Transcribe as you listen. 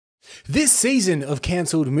This season of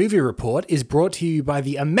Cancelled Movie Report is brought to you by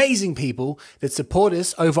the amazing people that support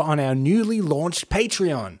us over on our newly launched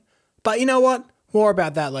Patreon. But you know what? More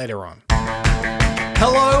about that later on.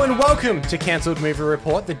 Hello and welcome to Cancelled Movie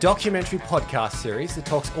Report, the documentary podcast series that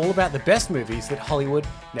talks all about the best movies that Hollywood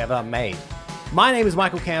never made. My name is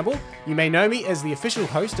Michael Campbell. You may know me as the official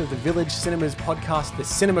host of the Village Cinemas podcast, The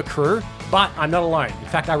Cinema Crew, but I'm not alone. In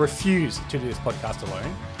fact, I refuse to do this podcast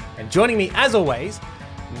alone. And joining me, as always,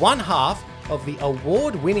 one half of the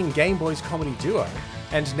award-winning Game Boys comedy duo,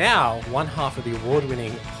 and now one half of the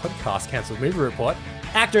award-winning podcast Cancelled Movie Report,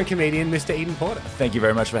 actor and comedian Mr. Eden Porter. Thank you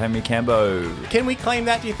very much for having me, Cambo. Can we claim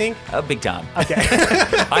that, do you think? Big time. Okay.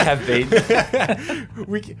 I have been.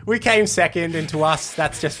 we came second, and to us,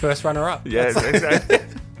 that's just first runner-up. Yes, exactly.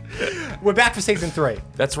 We're back for season 3.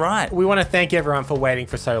 That's right. We want to thank everyone for waiting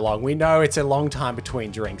for so long. We know it's a long time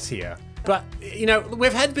between drinks here. But, you know,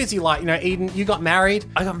 we've had busy life. You know, Eden, you got married.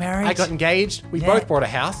 I got married. I got engaged. We both bought a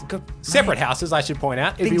house. Separate houses, I should point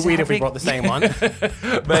out. It'd be weird if we brought the same one.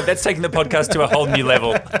 But that's taking the podcast to a whole new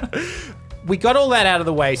level. We got all that out of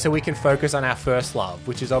the way so we can focus on our first love,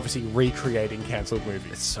 which is obviously recreating cancelled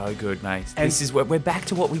movies. It's so good, mate. And this is we're back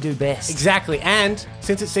to what we do best. Exactly. And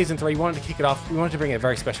since it's season 3, we wanted to kick it off. We wanted to bring in a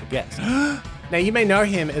very special guest. Now, you may know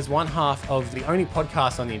him as one half of the only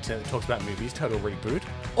podcast on the internet that talks about movies, Total Reboot,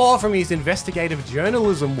 or from his investigative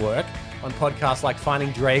journalism work on podcasts like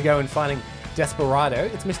Finding Drago and Finding Desperado.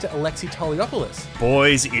 It's Mr. Alexi Toliopoulos.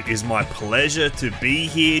 Boys, it is my pleasure to be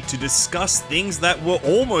here to discuss things that were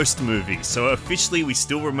almost movies. So officially, we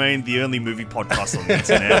still remain the only movie podcast on the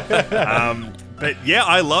internet. But yeah,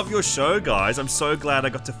 I love your show, guys. I'm so glad I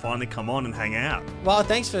got to finally come on and hang out. Well,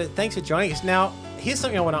 thanks for joining us. Now, here's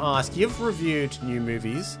something I want to ask. You've reviewed new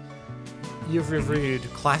movies. You've reviewed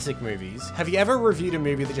classic movies. Have you ever reviewed a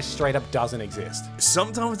movie that just straight up doesn't exist?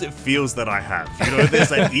 Sometimes it feels that I have. You know, there's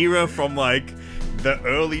that era from like the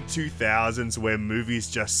early 2000s where movies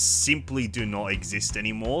just simply do not exist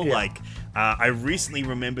anymore. Yeah. Like, I recently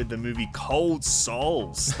remembered the movie Cold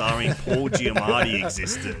Soul starring Paul Giamatti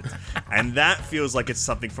existed. And that feels like it's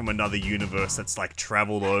something from another universe that's like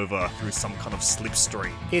traveled over through some kind of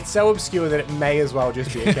slipstream. It's so obscure that it may as well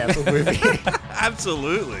just be a cancelled movie.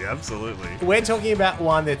 Absolutely, absolutely. We're talking about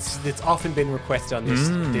one that's often been requested on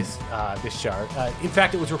this show. In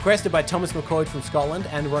fact, it was requested by Thomas McCoy from Scotland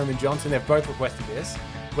and Roman Johnson. They've both requested this.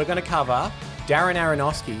 We're going to cover Darren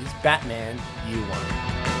Aronofsky's Batman Year One.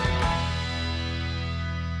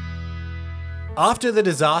 After the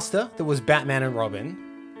disaster that was Batman and Robin,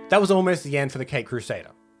 that was almost the end for the Caped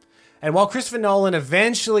Crusader. And while Christopher Nolan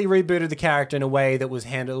eventually rebooted the character in a way that was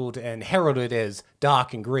handled and heralded as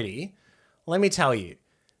dark and gritty, let me tell you,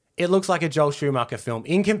 it looks like a Joel Schumacher film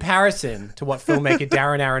in comparison to what filmmaker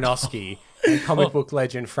Darren Aronofsky and comic book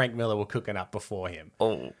legend Frank Miller were cooking up before him.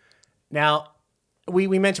 Oh. Now, we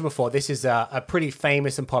mentioned before, this is a pretty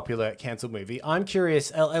famous and popular cancelled movie. I'm curious,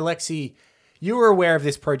 Alexi, you were aware of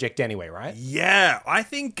this project anyway, right? Yeah, I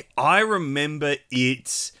think I remember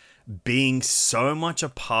it being so much a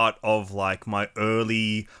part of like my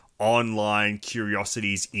early online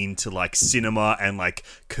curiosities into like cinema and like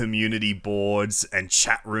community boards and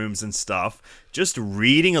chat rooms and stuff. Just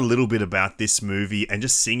reading a little bit about this movie and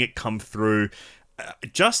just seeing it come through.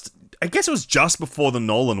 I guess it was just before the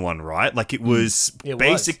Nolan one, right? Like it was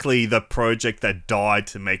basically the project that died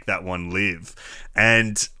to make that one live.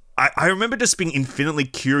 And I remember just being infinitely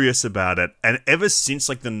curious about it. And ever since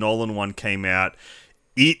like the Nolan one came out,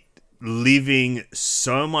 it living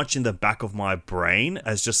so much in the back of my brain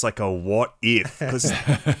as just like a what if. Because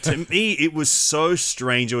to me, it was so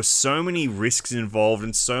strange. There were so many risks involved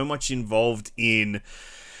and so much involved in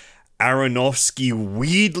Aronofsky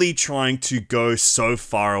weirdly trying to go so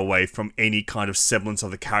far away from any kind of semblance of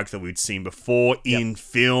the character we'd seen before in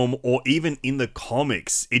film or even in the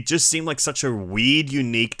comics. It just seemed like such a weird,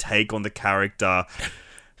 unique take on the character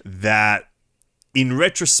that, in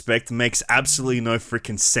retrospect, makes absolutely no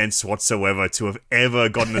freaking sense whatsoever to have ever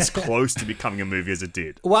gotten as close to becoming a movie as it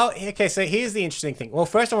did. Well, okay, so here's the interesting thing. Well,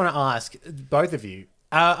 first I want to ask both of you,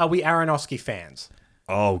 are we Aronofsky fans?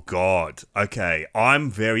 Oh, God. Okay.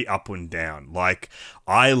 I'm very up and down. Like,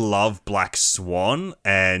 I love Black Swan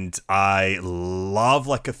and I love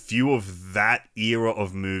like a few of that era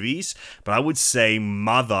of movies. But I would say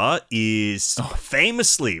Mother is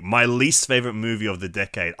famously my least favorite movie of the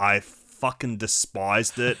decade. I fucking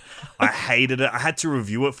despised it. I hated it. I had to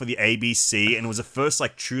review it for the ABC, and it was the first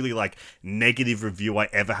like truly like negative review I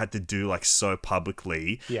ever had to do like so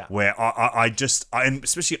publicly. Yeah. Where I and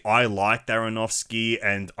especially I liked Aronofsky,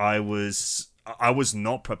 and I was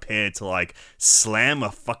not prepared to like slam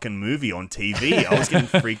a fucking movie on TV. I was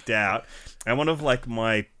getting freaked out. and one of like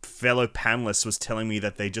my fellow panelists was telling me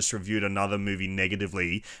that they just reviewed another movie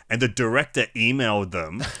negatively, and the director emailed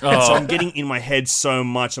them. And so I'm getting in my head so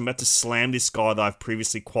much. I'm about to slam this guy that I've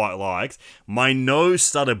previously quite liked. My nose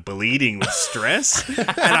started bleeding with stress,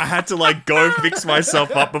 and I had to like go fix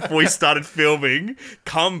myself up before we started filming.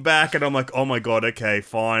 Come back, and I'm like, oh my god, okay,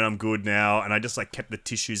 fine, I'm good now. And I just like kept the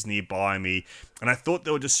tissues nearby me. And I thought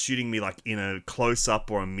they were just shooting me like in a close-up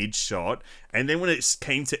or a mid-shot. And then when it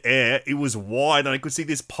came to air, it was wide and I could see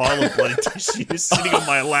this pile of bloody tissue sitting on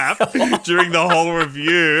my lap during the whole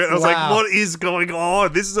review. And I was like, what is going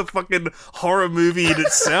on? This is a fucking horror movie in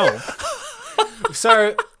itself.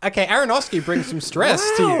 So, okay, Aronofsky brings some stress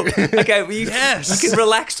to you. Okay, well, you can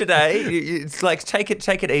relax today. It's like take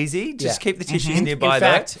it easy. Just keep the tissues nearby. In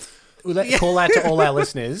fact, let's call out to all our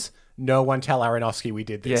listeners. No one tell Aronofsky we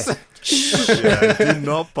did this. Yeah, do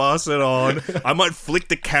not pass it on. I might flick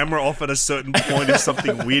the camera off at a certain point if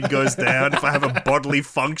something weird goes down, if I have a bodily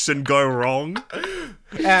function go wrong.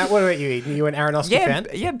 What about you, Eden? You an Aronofsky fan?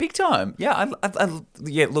 Yeah, big time. Yeah,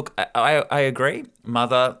 look, I agree.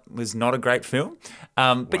 Mother was not a great film.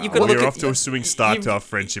 But you've got to look We're at... off to a swing start to our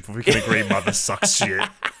friendship if we can agree Mother sucks shit.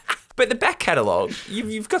 But the back catalogue,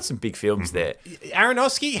 you've got some big films there.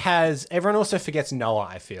 Aronofsky has. Everyone also forgets Noah.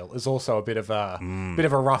 I feel is also a bit of a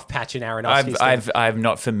rough patch in Aronofsky. I'm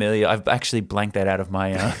not familiar. I've actually blanked that out of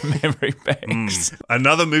my memory banks.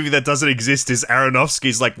 Another movie that doesn't exist is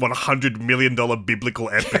Aronofsky's like $100 million biblical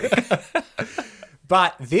epic.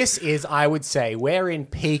 But this is, I would say, we're in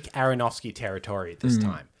peak Aronofsky territory at this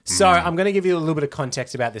time. So I'm going to give you a little bit of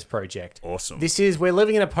context about this project. Awesome. We're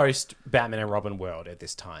living in a post-Batman and Robin world at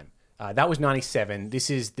this time. That was 97. This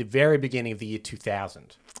is the very beginning of the year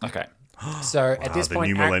 2000. Okay. So at this the point...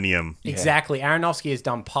 new millennium. Exactly. Aronofsky has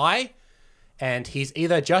done Pi, and he's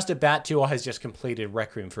either just about to or has just completed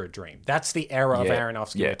Requiem for a Dream. That's the era of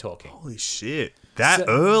Aronofsky we're talking. Holy shit. That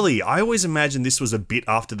early. I always imagined this was a bit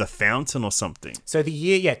after The Fountain or something. So the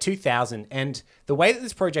year, 2000. And the way that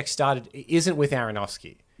this project started isn't with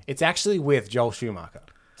Aronofsky. It's actually with Joel Schumacher.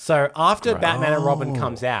 So after Batman and Robin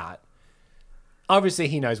comes out, obviously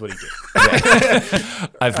he knows what he did.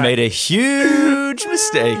 I've made a huge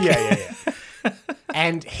mistake. Yeah.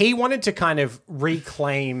 And he wanted to kind of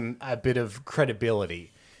reclaim a bit of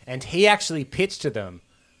credibility. And he actually pitched to them,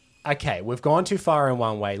 okay, we've gone too far in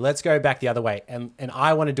one way. Let's go back the other way. And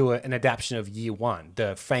I want to do an adaptation of Year One,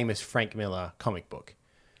 the famous Frank Miller comic book.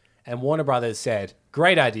 And Warner Brothers said,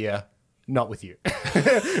 great idea, not with you.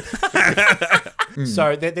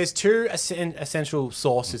 So there's two essential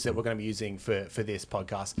sources that we're going to be using for this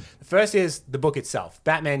podcast. The first is the book itself,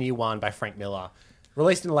 Batman Year One by Frank Miller,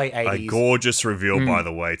 released in the late 80s. A gorgeous reveal, by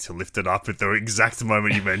the way, to lift it up at the exact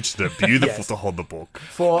moment you mentioned it. Beautiful to hold the book.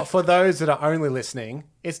 For those that are only listening,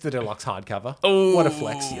 it's the deluxe hardcover. Oh, what a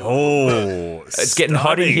flex. Oh, it's getting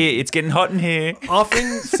hot in here. It's getting hot in here.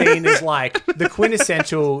 Often seen as like the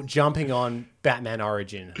quintessential jumping on Batman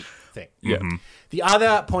origin thing. Yeah. The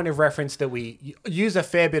other point of reference that we use a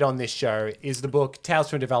fair bit on this show is the book Tales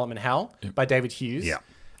from Development Hell by David Hughes. Yeah.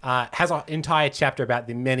 Has an entire chapter about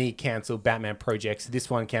the many cancelled Batman projects. This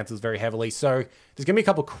one cancels very heavily. So there's going to be a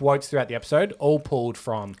couple of quotes throughout the episode, all pulled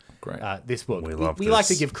from this book. We like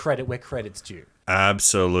to give credit where credit's due.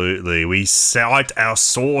 Absolutely. We cite our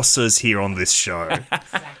sources here on this show.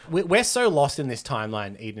 We're so lost in this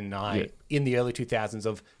timeline, Eden and I, in the early 2000s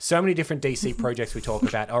of so many different DC projects we talk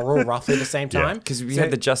about are all roughly the same time. Because we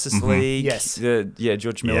had the Justice League, the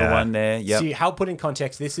George Miller one there. Yep. So help put in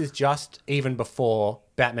context, this is just even before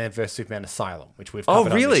Batman vs. Superman Asylum, which we've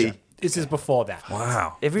covered on this show. This is before that.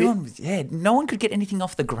 Wow. Everyone, no one could get anything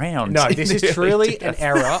off the ground. No, this is truly an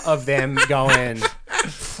era of them going,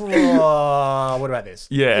 what about this?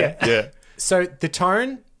 Yeah. So the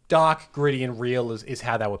tone, dark, gritty, and real is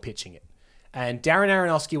how they were pitching it. And Darren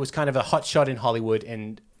Aronofsky was kind of a hotshot in Hollywood,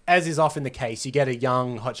 and as is often the case, you get a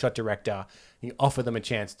young hotshot director, you offer them a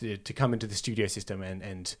chance to come into the studio system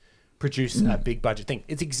and produce a big budget thing.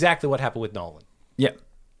 It's exactly what happened with Nolan. Yeah.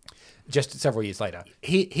 Just several years later.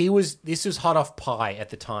 This was hot off Pi at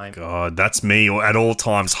the time. God, that's me at all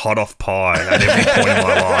times, hot off Pi at every point in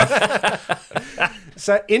my life.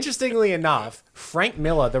 So interestingly enough, Frank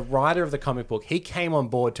Miller, the writer of the comic book, he came on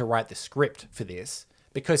board to write the script for this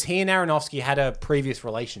because he and Aronofsky had a previous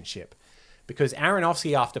relationship. Because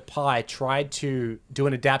Aronofsky, after Pi, tried to do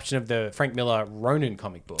an adaptation of the Frank Miller Ronin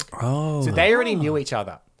comic book. Oh. So they already knew each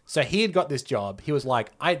other. So he had got this job. He was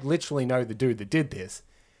like, I literally know the dude that did this.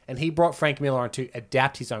 And he brought Frank Miller on to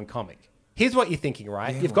adapt his own comic. Here's what you're thinking,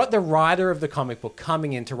 right? You've got the writer of the comic book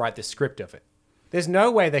coming in to write the script of it. There's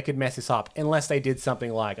no way they could mess this up unless they did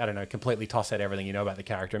something like, I don't know, completely toss out everything you know about the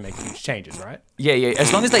character and make huge changes, right? Yeah.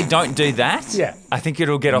 As long as they don't do that, Yeah. I think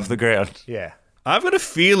it'll get off the ground. Yeah. I've got a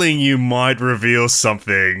feeling you might reveal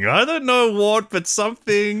something. I don't know what, but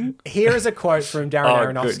something. Here is a quote from Darren Oh,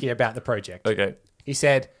 Aronofsky good. about the project. Okay. He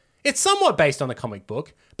said, "It's somewhat based on the comic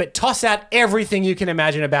book, but toss out everything you can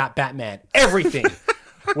imagine about Batman. Everything.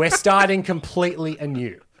 We're starting completely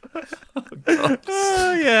anew."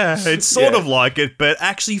 Oh, yeah. It's sort Yeah. of like it, but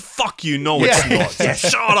actually, fuck you. No, it's Yeah. not. So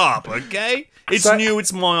shut up, okay? It's So- new,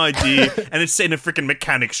 it's my idea, and it's set in a freaking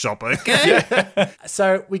mechanic shop, okay?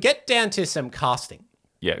 So we get down to some casting.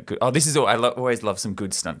 Yeah, good. Oh, this is all. I always love some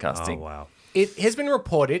good stunt casting. wow. It has been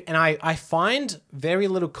reported, and I find very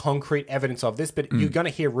little concrete evidence of this, but you're going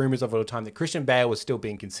to hear rumors of it all the time that Christian Bale was still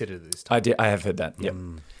being considered at this time. I have heard that. Yep.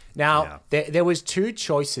 Now, there was two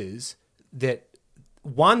choices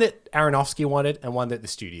one that Aronofsky wanted and one that the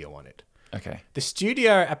studio wanted. Okay. The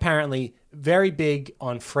studio apparently very big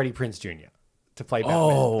on Freddie Prinze Jr. to play Batman.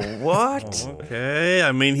 Oh, what? Okay,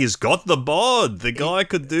 I mean, he's got the bod. The guy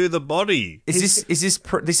could do the body. Is this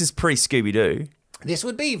pre Scooby Doo? This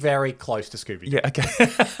would be very close to Scooby-Doo. Yeah. Okay.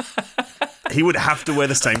 He would have to wear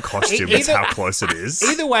the same costume. That's Either- how close it is.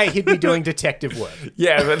 Either way, he'd be doing detective work.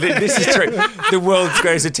 Yeah, but this is true. The world's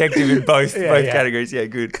greatest detective in both yeah. categories. Yeah,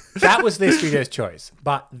 good. That was the studio's choice.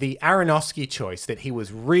 But the Aronofsky choice that he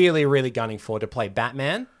was really, really gunning for to play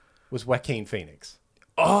Batman was Joaquin Phoenix.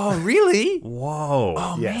 Oh, really? Whoa.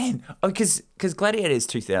 Oh Yes. man. Oh, because Gladiator is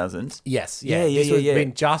 2000. Yes, Yeah, This would have yeah.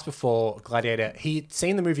 been just before Gladiator. He'd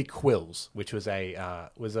seen the movie Quills, which was a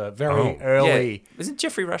very early. Yeah. Wasn't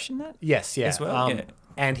Jeffrey Rush in that? Yes, yeah. As well, yeah.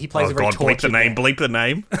 And he plays Oh, a very God, bleep the tortured name, man. bleep the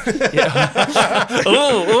name.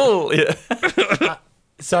 Oh, yeah.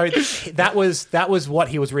 So that was what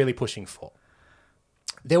he was really pushing for.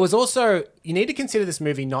 There was also, you need to consider this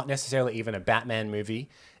movie not necessarily even a Batman movie.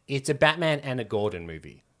 It's a Batman and a Gordon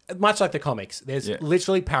movie. Much like the comics, there's Yeah.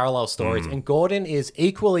 literally parallel stories, and Gordon is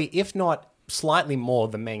equally, if not slightly more,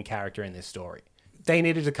 the main character in this story. They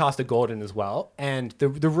needed to cast a Gordon as well, and the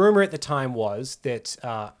rumor at the time was that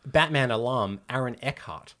Batman alum Aaron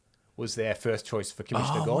Eckhart was their first choice for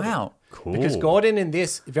Commissioner Oh, Gordon. wow. Cool. Because Gordon in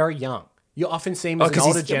this, very young. You often see him Oh, as an because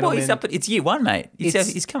older he's gentleman. it's year one, mate.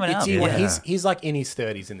 He's coming it's up. year one. Yeah. He's like in his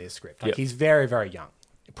 30s in this script. Like Yep. he's very, very young.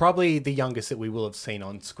 Probably the youngest that we will have seen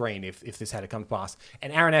on screen if this had to come past.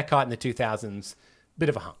 And Aaron Eckhart in the 2000s, bit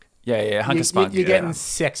of a hunk. Yeah, hunk of spunk. You're getting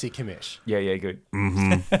sexy commish. Yeah, good.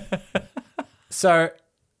 So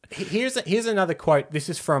here's another quote. This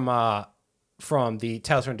is from the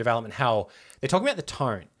Tales from Development Hell. They're talking about the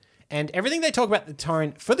tone. And everything they talk about the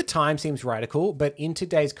tone for the time seems radical, but in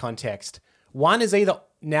today's context, one has either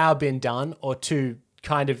now been done or two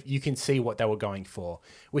kind of you can see what they were going for,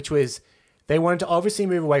 which was they wanted to obviously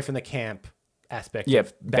move away from the camp aspect Yeah,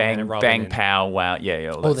 of Batman and Robin bang, and- pow, wow.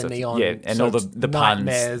 Yeah, All that the sort of- neon Yeah, and all sort the of puns,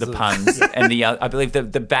 nightmares of- and the I believe the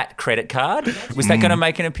Bat credit card was that going to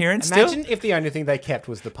make an appearance Imagine still? if the only thing they kept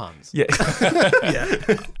was the puns. Yeah,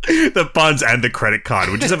 The puns and the credit card.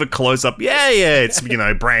 We just have a close up. Yeah, it's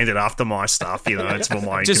branded after my stuff. It's for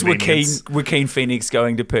my just convenience. Joaquin Phoenix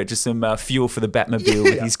going to purchase some fuel for the Batmobile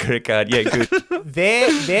with his credit card. Yeah, good.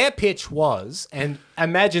 Their pitch was, and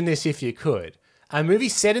imagine this if you could, a movie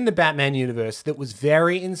set in the Batman universe that was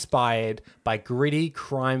very inspired by gritty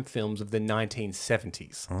crime films of the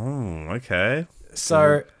 1970s. Oh, okay.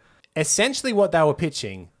 So essentially what they were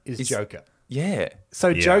pitching is Joker. Yeah. So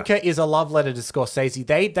Yeah. Joker is a love letter to Scorsese.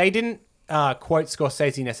 They didn't quote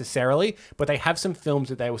Scorsese necessarily, but they have some films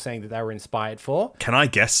that they were saying that they were inspired for. Can I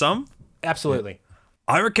guess some? Absolutely.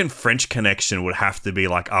 I reckon French Connection would have to be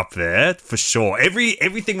like up there for sure.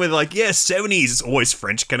 Everything where they're like, 70s, it's always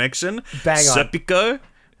French Connection. Bang on. Serpico.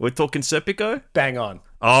 We're talking Serpico. Bang on.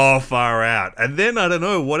 Oh, far out. And then I don't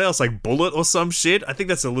know what else, like Bullet or some shit. I think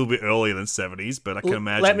that's a little bit earlier than 70s, but I can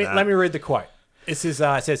imagine Let me read the quote. This is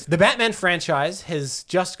it says the Batman franchise has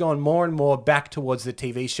just gone more and more back towards the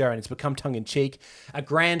TV show, and it's become tongue in cheek, a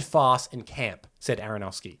grand farce and camp, said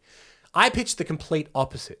Aronofsky. I pitched the complete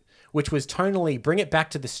opposite, which was tonally bring it back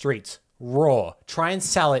to the streets, raw, try and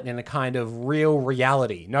sell it in a kind of real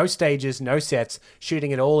reality. No stages, no sets, shooting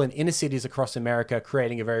it all in inner cities across America,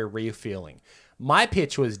 creating a very real feeling. My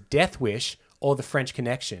pitch was Death Wish or The French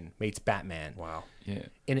Connection meets Batman. Wow. Yeah.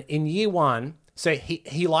 In year one, so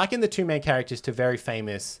he likened the two main characters to very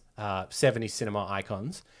famous 70s cinema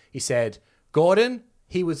icons. He said, Gordon,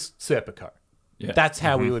 he was Serpico. Yeah. That's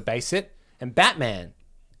how we would base it. And Batman,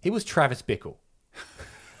 he was Travis Bickle.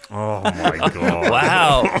 Oh my god!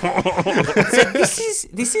 Wow. So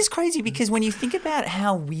this is crazy because when you think about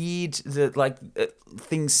how weird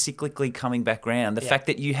things cyclically coming back round, the fact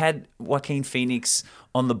that you had Joaquin Phoenix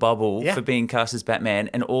on the bubble for being cast as Batman,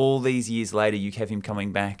 and all these years later you have him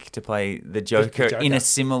coming back to play the Joker, in a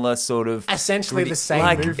similar sort of essentially the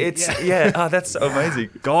same movie. It's oh, that's so amazing.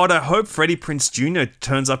 God, I hope Freddie Prinze Jr.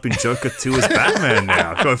 turns up in Joker 2 as Batman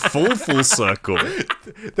now. Go full circle.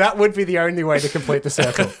 That would be the only way to complete the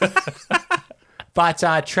circle. But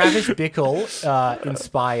Travis Bickle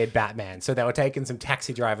inspired Batman, so they were taking some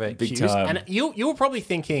Taxi Driver Big cues. time. And you were probably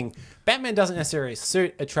thinking Batman doesn't necessarily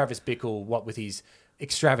suit a Travis Bickle, what with his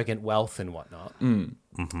extravagant wealth and whatnot.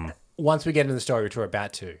 Mm-hmm. Once we get into the story, which we're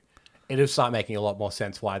about to, it'll start making a lot more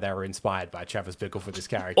sense why they were inspired by Travis Bickle for this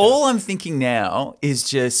character. All I'm thinking now is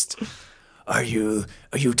just, are you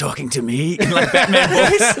talking to me in like Batman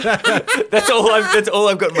voice? That's all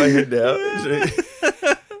I've got in my head now.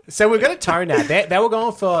 So we're going to tone that. They were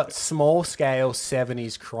going for small scale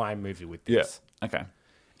 70s crime movie with this. Yeah. Okay.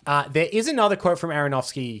 There is another quote from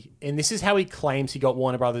Aronofsky, and this is how he claims he got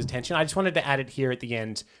Warner Brothers' attention. I just wanted to add it here at the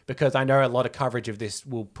end because I know a lot of coverage of this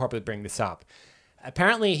will probably bring this up.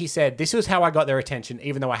 Apparently, he said, this was how I got their attention,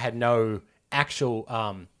 even though I had no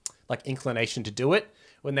actual inclination to do it.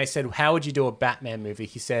 When they said, how would you do a Batman movie?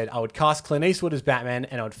 He said, I would cast Clint Eastwood as Batman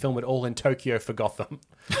and I would film it all in Tokyo for Gotham.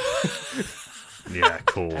 Yeah,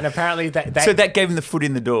 cool. And apparently so that gave him the foot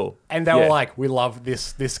in the door. And they were like, we love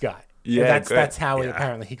this guy. Yeah, that's how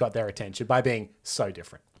apparently he got their attention, by being so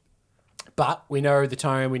different. But we know the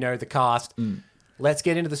tone, we know the cast. Let's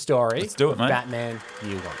get into the story. Let's do it, mate. Batman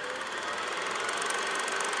Year One.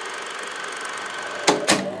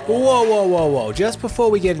 Whoa. Just before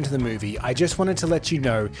we get into the movie, I just wanted to let you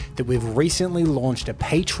know that we've recently launched a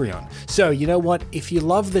Patreon. So, you know what? If you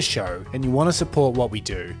love the show and you want to support what we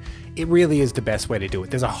do, it really is the best way to do it.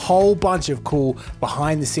 There's a whole bunch of cool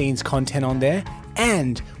behind-the-scenes content on there,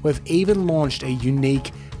 and we've even launched a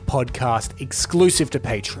unique podcast exclusive to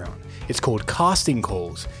Patreon. It's called Casting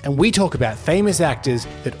Calls, and we talk about famous actors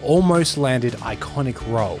that almost landed iconic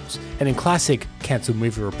roles. And in classic Cancelled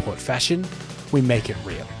Movie Report fashion, we make it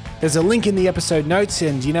real. There's a link in the episode notes,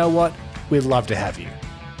 and you know what? We'd love to have you.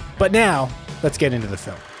 But now, let's get into the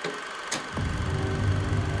film.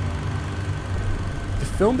 The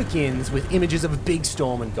film begins with images of a big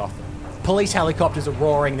storm in Gotham. Police helicopters are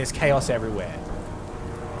roaring, there's chaos everywhere.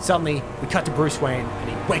 Suddenly, we cut to Bruce Wayne, and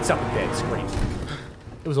he wakes up in bed screaming.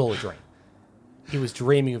 It was all a dream. He was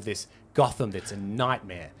dreaming of this Gotham that's a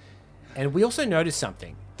nightmare. And we also noticed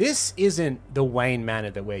something. This isn't the Wayne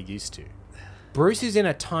Manor that we're used to. Bruce is in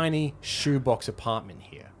a tiny shoebox apartment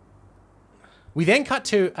here. We then cut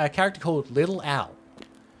to a character called Little Al.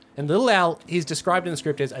 And Little Al is described in the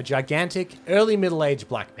script as a gigantic, early middle-aged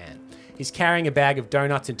black man. He's carrying a bag of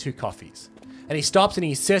donuts and 2 coffees. And he stops and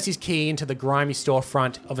he inserts his key into the grimy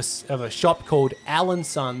storefront of a shop called Al &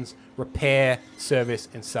 Sons Repair, Service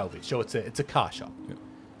and Salvage. So it's a car shop. Yeah.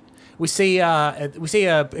 We see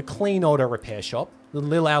a clean auto repair shop.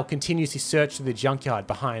 Little Al continues his search through the junkyard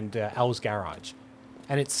behind Al's garage.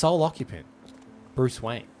 And its sole occupant, Bruce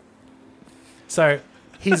Wayne. So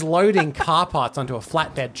he's loading car parts onto a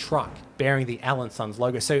flatbed truck bearing the Al & Sons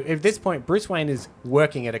logo. So at this point, Bruce Wayne is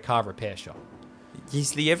working at a car repair shop.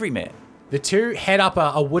 He's the everyman. The two head up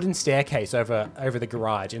a wooden staircase over the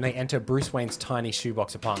garage, and they enter Bruce Wayne's tiny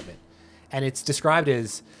shoebox apartment. And it's described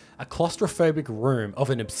as a claustrophobic room of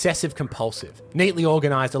an obsessive-compulsive. Neatly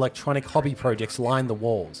organized electronic hobby projects line the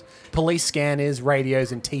walls. Police scanners,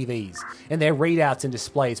 radios, and TVs. And their readouts and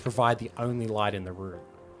displays provide the only light in the room.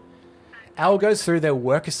 Al goes through their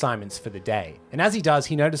work assignments for the day. And as he does,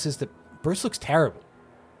 he notices that Bruce looks terrible.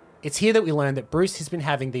 It's here that we learn that Bruce has been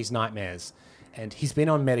having these nightmares, and he's been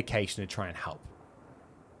on medication to try and help.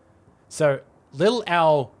 So Little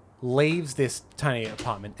Al leaves this tiny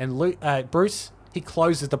apartment, and Bruce, he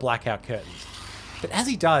closes the blackout curtains. But as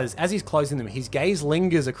he's closing them, his gaze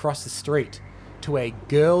lingers across the street to a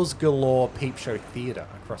Girls Galore peep show theater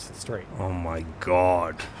across the street. Oh my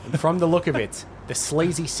god. And from the look of it, the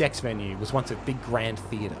sleazy sex venue was once a big grand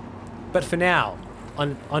theater. But for now,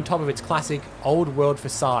 on top of its classic old world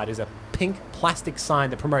facade is a pink plastic sign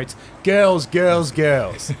that promotes girls, girls,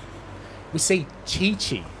 girls. We see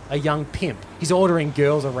Chi-Chi, a young pimp. He's ordering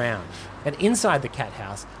girls around. And inside the cat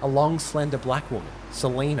house, a long, slender black woman,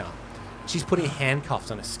 Selena. She's putting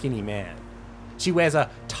handcuffs on a skinny man. She wears a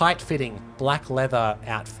tight-fitting black leather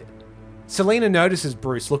outfit. Selena notices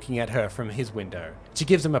Bruce looking at her from his window. She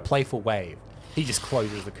gives him a playful wave. He just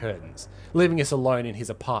closes the curtains, leaving us alone in his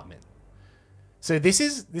apartment. So this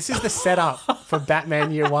is the setup for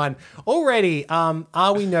Batman Year One. Already,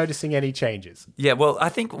 are we noticing any changes? Yeah, well, I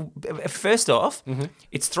think first off,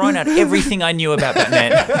 it's thrown out everything I knew about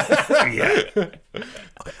Batman. Yeah.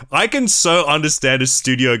 I can so understand a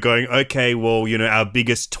studio going, okay, well, our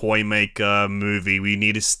biggest toy maker movie, we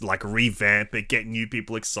need to like revamp it, get new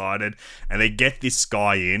people excited, and they get this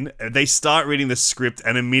guy in, and they start reading the script,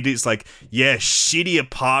 and immediately it's like, yeah, shitty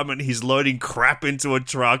apartment, he's loading crap into a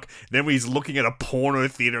truck, then he's looking at a porno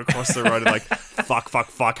theater across the road, and like,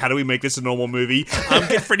 fuck, how do we make this a normal movie?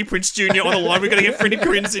 Get Freddie Prinze Jr. on the line, we're gonna get Freddie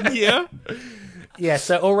Prinze in here. Yeah,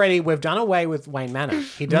 so already we've done away with Wayne Manor.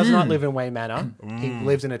 He does not live in Wayne Manor. He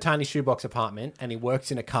lives in a tiny shoebox apartment and he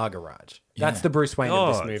works in a car garage. That's the Bruce Wayne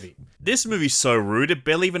of this movie. This movie's so rude, it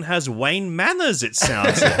barely even has Wayne manners, it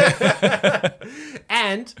sounds like.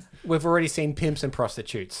 And we've already seen pimps and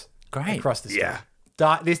prostitutes across the street.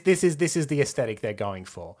 Yeah. This is the aesthetic they're going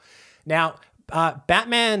for. Now,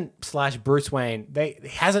 Batman / Bruce Wayne,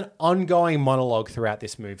 has an ongoing monologue throughout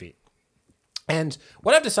this movie. And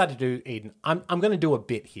what I've decided to do, Eden, I'm going to do a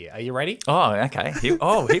bit here. Are you ready? Oh, okay. Here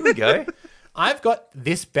we go. I've got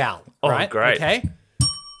this bell, right? Oh, great. Okay?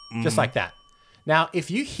 Just like that. Now, if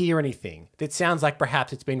you hear anything that sounds like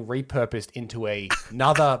perhaps it's been repurposed into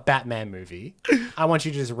another Batman movie, I want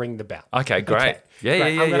you to just ring the bell. Okay, great. Okay.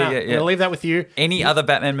 Yeah. I'm going to leave that with you. Any other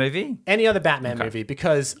Batman movie? Any other Batman movie,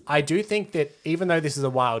 because I do think that even though this is a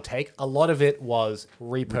wild take, a lot of it was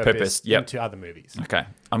repurposed into other movies. Okay.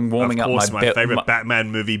 I'm warming of course, up my favorite Batman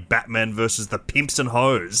movie, Batman versus the Pimps and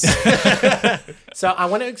Hoes. So I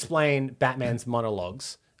want to explain Batman's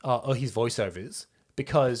monologues or his voiceovers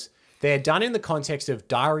because they're done in the context of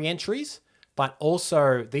diary entries, but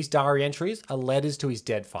also these diary entries are letters to his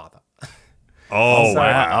dead father. Oh,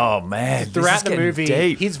 wow. Oh, man. Throughout the movie,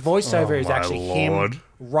 deep. his voiceover is actually Lord. him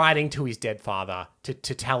writing to his dead father to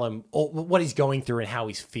tell him what he's going through and how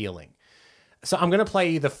he's feeling. So I'm going to play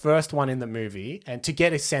you the first one in the movie and to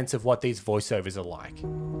get a sense of what these voiceovers are like.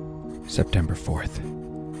 September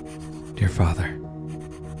 4th. Dear Father,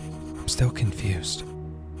 I'm still confused.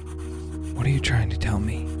 What are you trying to tell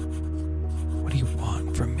me? What do you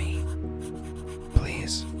want from me?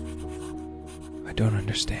 Please. I don't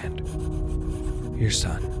understand. Your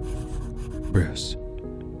son, Bruce.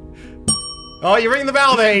 Oh, you're ringing the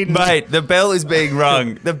bell, there, Eden. Mate, the bell is being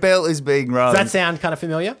rung. The bell is being rung. Does that sound kind of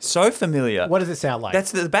familiar? So familiar. What does it sound like?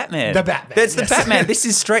 That's the Batman. The Batman, That's the yes. Batman. This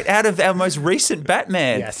is straight out of our most recent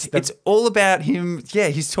Batman. Yes. It's all about him. Yeah,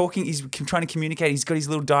 he's talking. He's trying to communicate. He's got his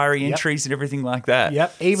little diary entries and everything like that.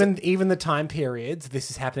 Yep. Even the time periods,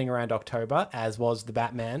 this is happening around October, as was the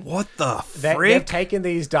Batman. What the They've frick? taken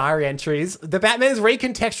these diary entries. The Batman's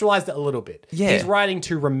recontextualized it a little bit. Yeah. He's writing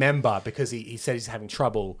to remember because he said he's having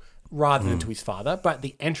trouble rather than to his father, but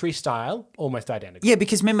the entry style almost identical. Yeah,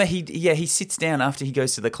 because remember he sits down after he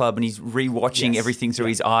goes to the club and he's rewatching everything through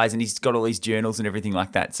his eyes and he's got all these journals and everything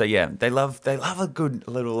like that. So yeah, they love a good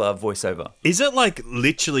little voiceover. Is it like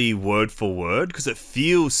literally word for word? Because it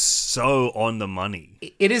feels so on the money.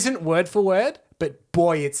 It isn't word for word, but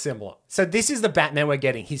boy, it's similar. So this is the Batman we're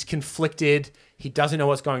getting. He's conflicted. He doesn't know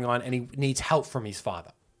what's going on and he needs help from his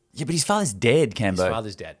father. Yeah, but his father's dead, Cambo. His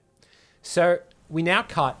father's dead. So we now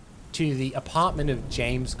cut to the apartment of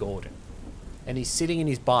James Gordon, and he's sitting in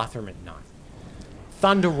his bathroom at night.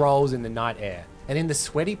 Thunder rolls in the night air, and in the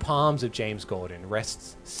sweaty palms of James Gordon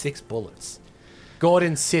rests 6 bullets.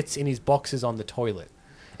 Gordon sits in his boxers on the toilet,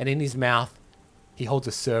 and in his mouth, he holds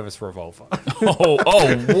a service revolver. Oh,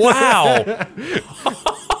 wow.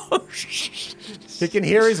 He can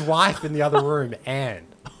hear his wife in the other room, Anne.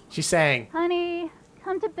 She's saying, Honey,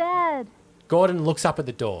 come to bed. Gordon looks up at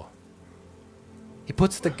the door. He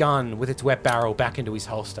puts the gun with its wet barrel back into his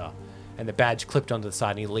holster and the badge clipped onto the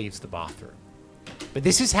side and he leaves the bathroom. But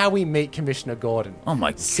this is how we meet Commissioner Gordon. Oh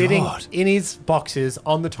my Sitting God. in his boxers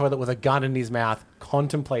on the toilet with a gun in his mouth,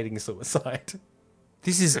 contemplating suicide.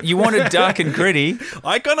 You wanted dark and gritty.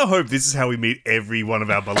 I kind of hope this is how we meet every one of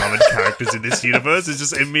our beloved characters in this universe. It's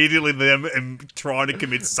just immediately them trying to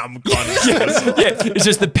commit some kind of suicide. Yeah, it's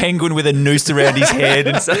just the penguin with a noose around his head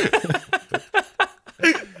and so.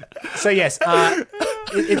 So yes,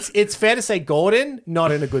 it's fair to say Gordon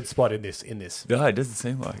not in a good spot in this. No, it doesn't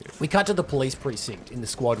seem like it. We cut to the police precinct in the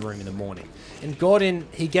squad room in the morning. And Gordon,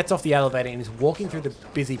 he gets off the elevator and is walking through the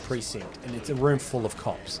busy precinct. And it's a room full of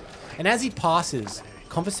cops. And as he passes,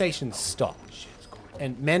 conversations stop.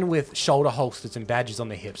 And men with shoulder holsters and badges on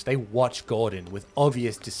their hips, they watch Gordon with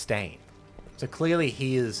obvious disdain. So clearly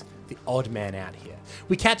he is the odd man out here.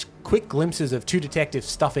 We catch quick glimpses of 2 detectives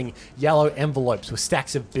stuffing yellow envelopes with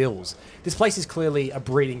stacks of bills. This place is clearly a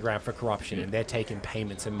breeding ground for corruption and they're taking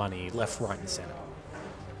payments and money left, right and center.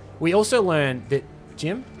 We also learn that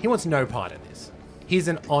Jim, he wants no part of this. He's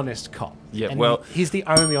an honest cop. Yeah, and well- he's the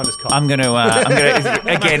only honest cop. I'm gonna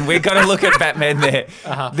again. We're gonna look at Batman there.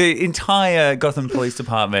 The entire Gotham Police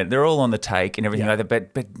Department, they're all on the take and everything Yeah. like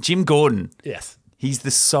that. But Jim Gordon, Yes. he's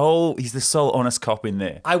the sole honest cop in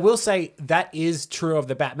there. I will say that is true of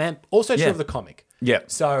the Batman, also true Yeah. of the comic. Yeah.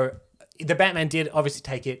 So the Batman did obviously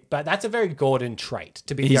take it, but that's a very Gordon trait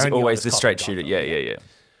to be the He's only always honest the cop straight in shooter. Gotham.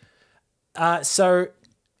 Yeah. So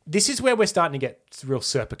this is where we're starting to get real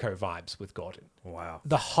Serpico vibes with Gordon. Wow.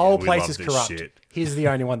 The whole we place love is this corrupt. shit. He's the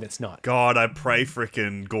only one that's not. God, I pray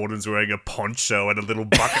frickin' Gordon's wearing a poncho and a little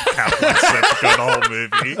bucket cap like Serpico the whole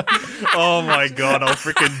movie. Oh my God, I'll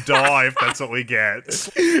frickin' die if that's what we get.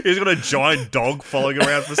 He's got a giant dog following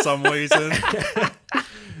around for some reason.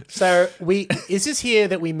 So this is here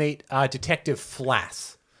that we meet Detective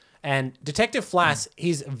Flass. And Detective Flass,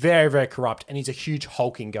 he's very, very corrupt, and he's a huge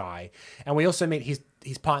hulking guy. And we also meet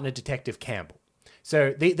his partner, Detective Campbell.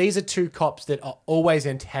 So these are two cops that are always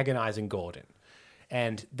antagonizing Gordon.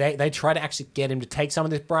 And they try to actually get him to take some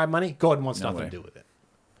of this bribe money. Gordon wants nothing way. to do with it.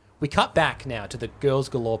 We cut back now to the Girls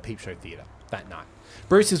Galore Peep Show Theatre that night.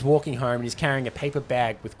 Bruce is walking home and he's carrying a paper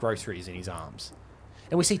bag with groceries in his arms.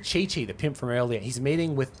 And we see Chi-Chi, the pimp from earlier. He's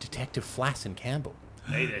meeting with Detective Flass and Campbell.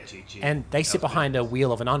 Hey there, Chi-Chi. And they sit behind a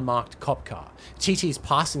wheel of an unmarked cop car. Chi-Chi is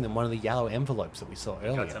passing them one of the yellow envelopes that we saw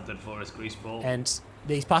earlier. Got something for us, greaseball. And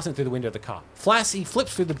he's passing through the window of the car. Flass, he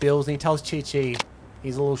flips through the bills and he tells Chi-Chi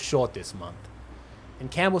he's a little short this month. And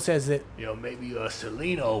Campbell says that, maybe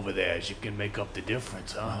Selena over there, she can make up the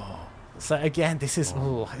difference, huh? so again, this is,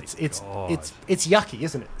 it's yucky,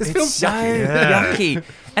 isn't it? This It's feels so yucky. yucky.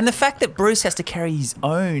 And the fact that Bruce has to carry his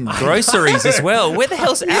own groceries as well. Where the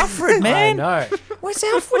hell's Alfred, man? I know. Where's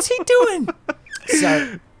Alfred? What's he doing?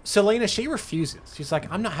 So Selena, she refuses. She's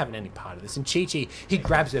like, I'm not having any part of this. And Chi-Chi, he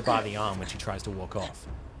grabs her by the arm when she tries to walk off.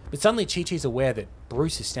 But suddenly Chi-Chi's aware that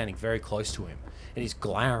Bruce is standing very close to him and he's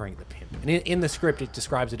glowering at the pimp. And in the script, it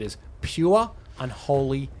describes it as pure,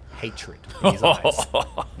 unholy hatred in his eyes.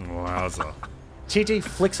 Wowza. Chi-Chi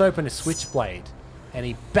flicks open a switchblade and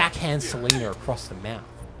he backhands Selena across the mouth.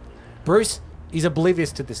 Bruce, he's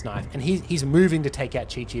oblivious to this knife and he's moving to take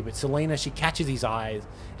out Chi-Chi, but Selena, she catches his eyes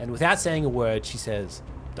and without saying a word, she says,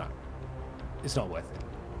 don't. It's not worth it.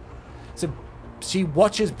 So she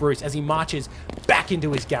watches Bruce as he marches back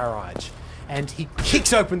into his garage and he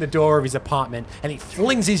kicks open the door of his apartment and he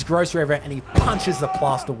flings his grocery over it and he punches the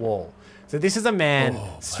plaster wall. So this is a man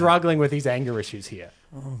struggling with his anger issues here.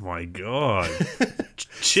 Oh my God.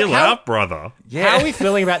 Chill how- out, brother. How are we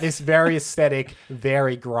feeling about this very aesthetic,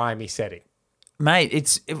 very grimy setting?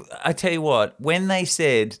 Mate, I tell you what, when they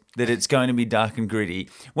said that it's going to be dark and gritty,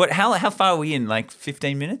 how far are we in? Like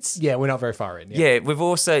 15 minutes? Yeah, we're not very far in. Yeah,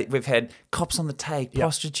 we've had cops on the take,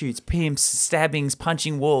 prostitutes, pimps, stabbings,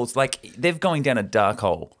 punching walls. Like they're going down a dark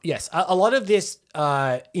hole. Yes, a lot of this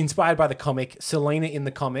inspired by the comic. Selena in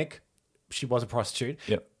the comic, she was a prostitute.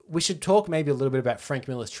 Yep. We should talk maybe a little bit about Frank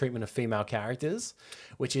Miller's treatment of female characters,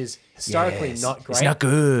 which is historically not great. It's not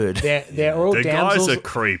good. They're all The damsels. guy's a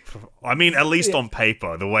creep. I mean, at least on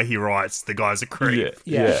paper, the way he writes, the guy's a creep.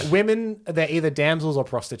 Yeah, women, they're either damsels or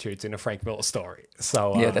prostitutes in a Frank Miller story.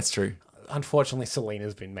 So Yeah, that's true. unfortunately,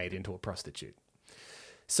 Selena's been made into a prostitute.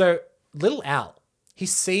 So little Al, he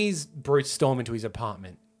sees Bruce storm into his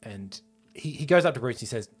apartment and he goes up to Bruce and he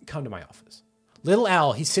says, come to my office. Little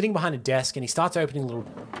Al, he's sitting behind a desk and he starts opening little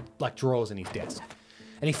like drawers in his desk.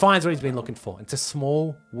 And he finds what he's been looking for. It's a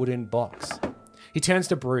small wooden box. He turns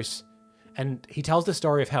to Bruce and he tells the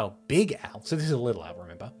story of how Big Al, so this is a little Al,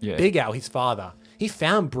 remember? Yeah. Big Al, his father, he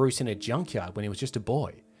found Bruce in a junkyard when he was just a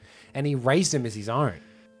boy. And he raised him as his own.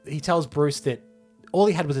 He tells Bruce that all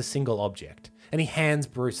he had was a single object. And he hands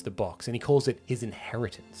Bruce the box and he calls it his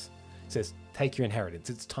inheritance. He says, take your inheritance,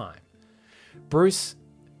 it's time. Bruce,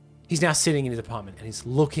 he's now sitting in his apartment and he's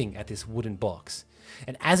looking at this wooden box.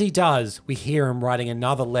 And as he does, we hear him writing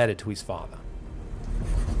another letter to his father.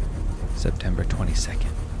 September 22nd.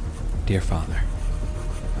 Dear Father,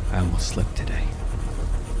 I almost slipped today.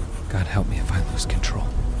 God help me if I lose control.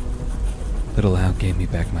 Little Al gave me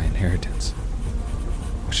back my inheritance.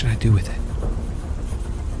 What should I do with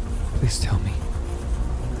it? Please tell me.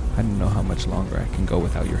 I don't know how much longer I can go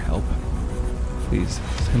without your help. Please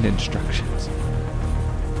send instructions.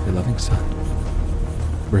 Your loving son,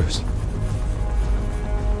 Bruce.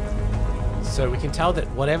 So we can tell that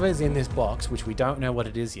whatever is in this box, which we don't know what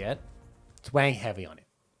it is yet, it's weighing heavy on him.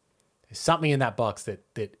 There's something in that box that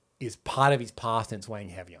is part of his past and it's weighing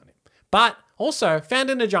heavy on him. But also found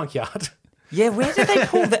in a junkyard. Yeah, where did they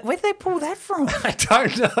pull that? Where did they pull that from?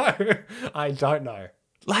 I don't know.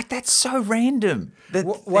 Like, that's so random.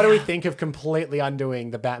 What do we think of completely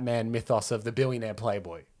undoing the Batman mythos of the billionaire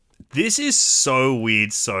playboy? This is so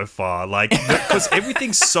weird so far. Like, because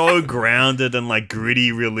everything's so grounded and like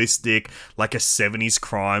gritty, realistic, like a 70s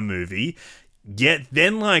crime movie. Yet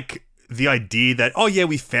then, like, the idea that, oh yeah,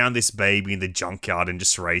 we found this baby in the junkyard and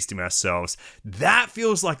just raised him ourselves. That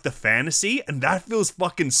feels like the fantasy, and that feels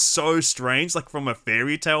fucking so strange, like from a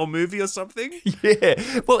fairy tale movie or something.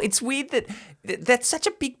 Yeah. Well, it's weird that that's such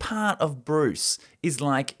a big part of Bruce is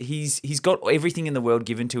like he's got everything in the world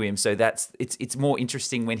given to him. So it's more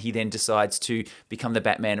interesting when he then decides to become the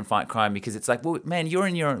Batman and fight crime, because it's like, well, man, you're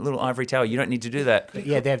in your little ivory tower. You don't need to do that.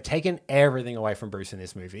 Yeah, they've taken everything away from Bruce in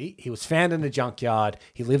this movie. He was found in a junkyard.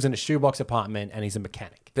 He lives in a shoebox apartment, and he's a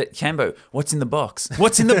mechanic. But Cambo, what's in the box?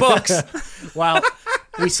 What's in the box? Well,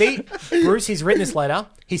 we see Bruce, he's written this letter.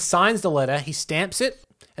 He signs the letter. He stamps it.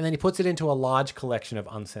 And then he puts it into a large collection of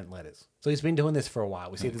unsent letters. So he's been doing this for a while.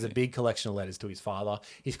 We see there's a big collection of letters to his father.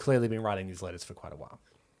 He's clearly been writing these letters for quite a while.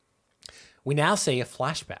 We now see a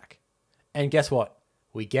flashback. And guess what?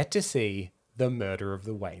 We get to see the murder of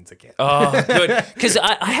the Waynes again. Oh, good. Because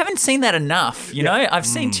I haven't seen that enough, you know? I've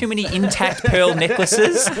seen too many intact pearl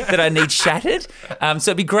necklaces that I need shattered. So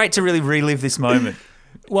it'd be great to really relive this moment.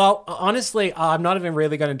 Well, honestly, I'm not even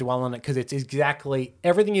really going to dwell on it because it's exactly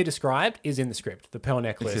everything you described is in the script. The pearl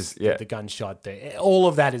necklace, the gunshot, all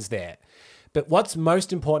of that is there. But what's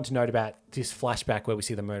most important to note about this flashback where we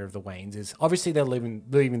see the murder of the Waynes is obviously they're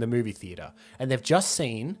leaving the movie theater and they've just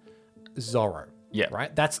seen Zorro. Yeah.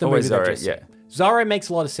 Right? That's the Always movie Zorro, they've just seen. Zorro makes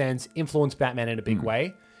a lot of sense, influenced Batman in a big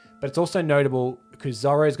way, but it's also notable because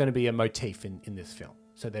Zorro is going to be a motif in this film.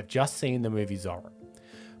 So they've just seen the movie Zorro.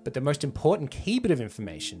 But the most important key bit of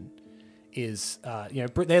information is,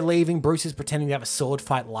 they're leaving. Bruce is pretending to have a sword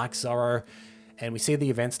fight like Zorro. And we see the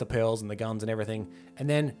events, the pearls and the guns and everything. And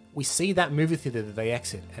then we see that movie theater that they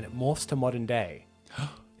exit and it morphs to modern day.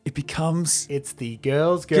 It's the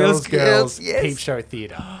Girls, yes. Peep Show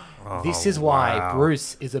Theater. This is why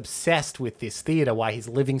Bruce is obsessed with this theater, why he's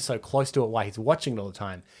living so close to it, why he's watching it all the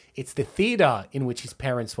time. It's the theater in which his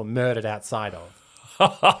parents were murdered outside of.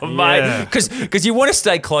 Oh, mate. Because you want to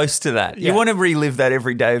stay close to that. You want to relive that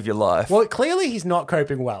every day of your life. Well, clearly he's not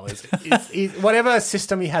coping well. Whatever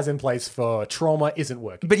system he has in place for trauma isn't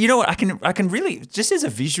working. But you know what? I can really, just as a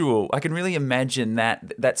visual, I can really imagine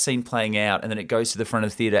that scene playing out, and then it goes to the front of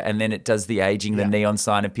the theater, and then it does the aging, the neon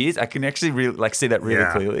sign appears. I can actually really see that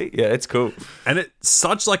really clearly. Yeah, it's cool. And it's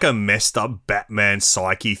such like a messed up Batman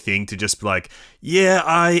psyche thing to just be like, yeah,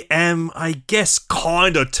 I am, I guess,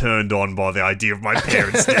 kind of turned on by the idea of my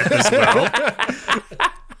parents' death as well.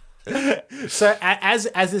 So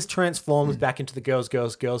as this transforms back into the Girls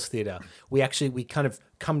Theater, we kind of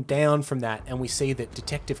come down from that and we see that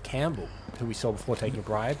Detective Campbell, who we saw before taking a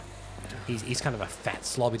bribe, he's kind of a fat,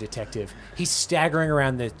 slobby detective. He's staggering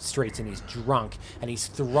around the streets and he's drunk and he's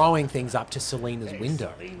throwing things up to Selena's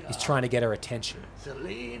window. He's trying to get her attention.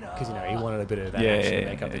 Because, he wanted a bit of that action to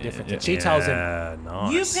make up the difference. And she tells him,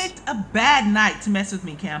 nice. You picked a bad night to mess with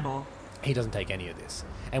me, Campbell. He doesn't take any of this.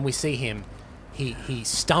 And we see him, he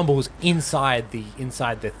stumbles inside the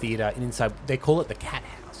theater, and inside, they call it the cat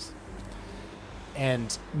house.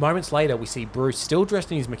 And moments later, we see Bruce still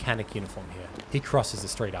dressed in his mechanic uniform here. He crosses the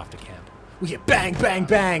street after Campbell. We hear bang, bang,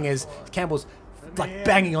 bang as Campbell's like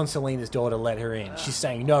banging on Selena's door to let her in. She's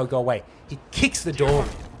saying, no, go away. He kicks the door in.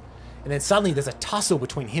 And then suddenly there's a tussle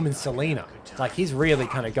between him and Selena. Like he's really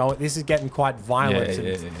kind of going, this is getting quite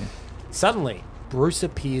violent. Suddenly, Bruce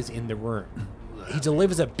appears in the room. He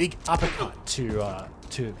delivers a big uppercut to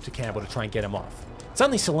Campbell to try and get him off.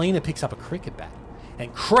 Suddenly, Selena picks up a cricket bat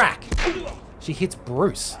and crack, she hits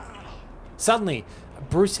Bruce. Suddenly,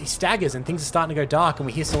 Bruce, he staggers and things are starting to go dark and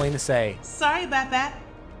we hear Selena say, sorry about that,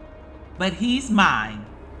 but he's mine.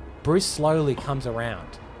 Bruce slowly comes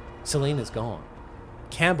around. Selena's gone.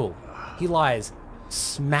 Campbell, he lies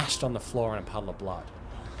smashed on the floor in a puddle of blood.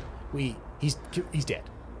 He's dead.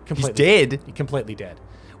 Completely dead? Completely dead.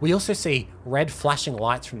 We also see red flashing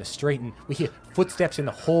lights from the street and we hear footsteps in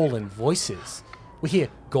the hall and voices. We hear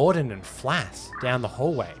Gordon and Flass down the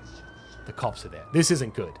hallway. The cops are there. This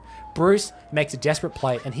isn't good. Bruce makes a desperate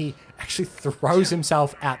play and he actually throws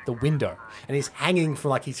himself out the window and he's hanging for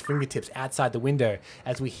like his fingertips outside the window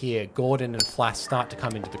as we hear Gordon and Flass start to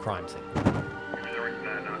come into the crime scene.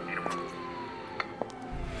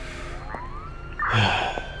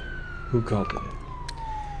 Who called it?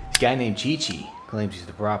 This guy named Chi-Chi claims he's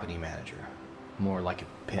the property manager. More like a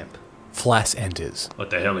pimp. Flass enters. What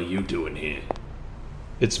the hell are you doing here?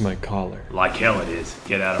 It's my collar. Like hell it is.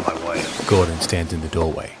 Get out of my way. Gordon stands in the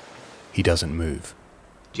doorway. He doesn't move.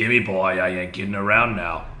 Jimmy boy, I ain't kidding around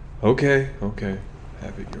now. Okay.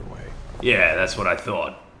 Have it your way. Yeah, that's what I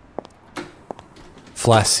thought.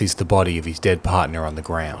 Flass sees the body of his dead partner on the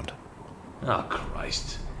ground. Oh,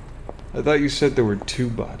 Christ. I thought you said there were 2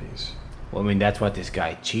 bodies. Well, I mean, that's what this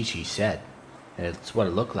guy Chi-Chi said. And it's what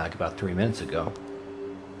it looked like about 3 minutes ago.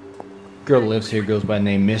 Girl who lives here goes by the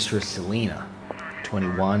name Mistress Selena.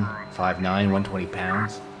 21, 5'9", 120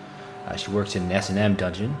 pounds. She works in an S&M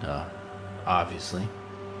dungeon, obviously.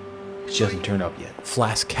 She hasn't turned up yet.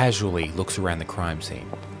 Flass casually looks around the crime scene,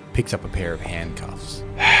 picks up a pair of handcuffs.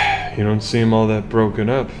 You don't seem all that broken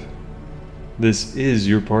up. This is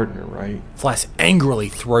your partner, right? Flass angrily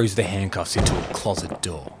throws the handcuffs into a closet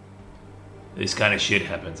door. This kind of shit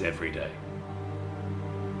happens every day.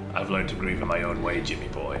 I've learned to grieve in my own way, Jimmy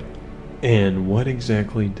boy. And what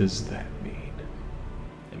exactly does that mean?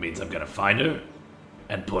 It means I'm gonna find her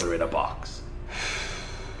and put her in a box.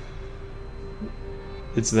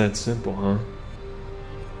 It's that simple, huh?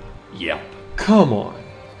 Yep. Come on.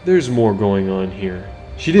 There's more going on here.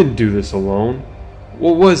 She didn't do this alone.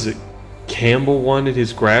 What was it? Campbell wanted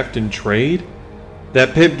his graft and trade?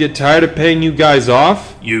 That pimp get tired of paying you guys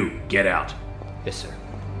off? You, get out. Yes, sir.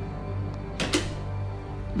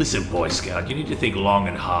 Listen, Boy Scout, you need to think long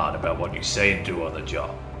and hard about what you say and do on the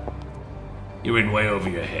job. You're in way over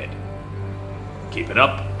your head. Keep it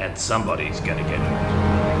up, and somebody's gonna get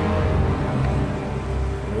hurt.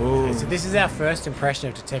 Okay, so this is our first impression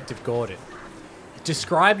of Detective Gordon.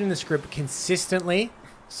 Described in the script consistently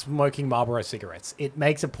smoking Marlboro cigarettes. It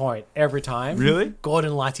makes a point every time. Really?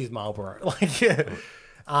 Gordon lights his Marlboro.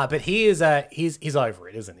 But he is he's over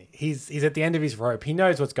it, isn't he? He's at the end of his rope. He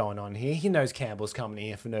knows what's going on here. He knows Campbell's coming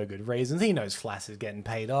here for no good reasons. He knows Flass is getting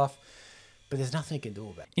paid off. But there's nothing he can do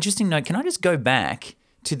about it. Interesting note. Can I just go back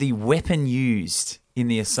to the weapon used in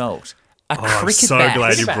the assault? A cricket I'm so bat.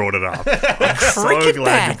 glad you brought it up. I'm so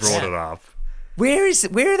glad bat. you brought it up. Where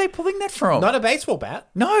are they pulling that from? Not a baseball bat.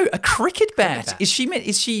 No, a cricket bat. bat. Is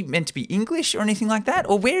she meant to be English or anything like that?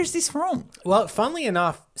 Or where is this from? Well, funnily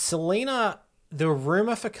enough, Selena, the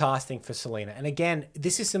rumor for casting for Selena, and again,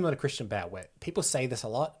 this is similar to Christian Bale, where people say this a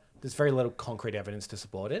lot. There's very little concrete evidence to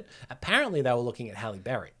support it. Apparently, they were looking at Halle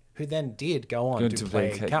Berry, who then did go on to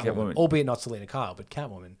play Catwoman, albeit not Selena Kyle, but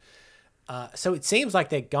Catwoman. So it seems like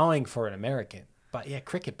they're going for an American. But yeah,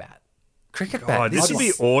 cricket bat. Cricket God, bat. this would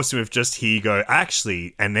be awesome if just here you go,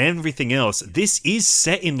 actually, and everything else, this is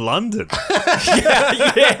set in London.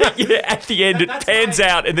 yeah. At the end, it pans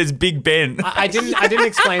out and there's Big Ben. I didn't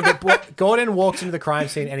explain, but Gordon walks into the crime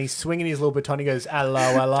scene and he's swinging his little baton. He goes,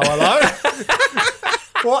 hello.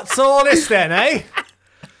 What's all this then, eh?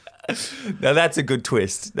 Now that's a good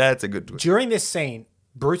twist. During this scene,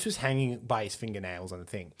 Bruce was hanging by his fingernails on the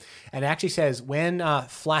thing. And it actually says when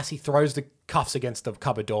Flassy throws the cuffs against the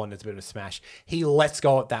cupboard door and there's a bit of a smash, he lets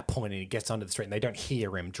go at that point and he gets under the street and they don't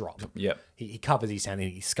hear him drop. Yep. He covers his hand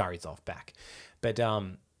and he scurries off back. But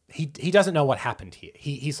he doesn't know what happened here.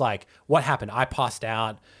 He's like, what happened? I passed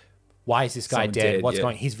out. Why is this guy dead? What's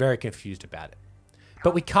going on? He's very confused about it.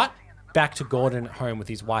 But we cut back to Gordon at home with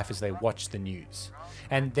his wife as they watch the news.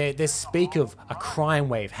 And they speak of a crime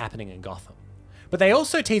wave happening in Gotham. But they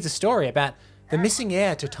also tease a story about the missing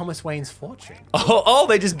heir to Thomas Wayne's fortune. Oh,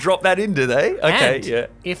 they just dropped that in, do they? Okay, and yeah.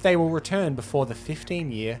 if they will return before the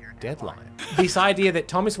 15-year deadline. This idea that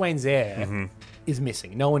Thomas Wayne's heir is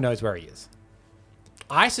missing. No one knows where he is.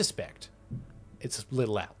 I suspect it's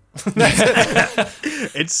Little Al.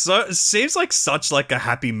 It seems like such like a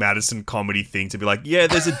Happy Madison comedy thing to be like, yeah,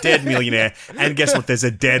 there's a dead millionaire, and guess what? There's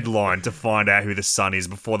a deadline to find out who the son is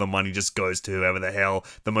before the money just goes to whoever the hell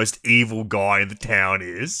the most evil guy in the town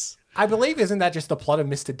is. I believe, isn't that just the plot of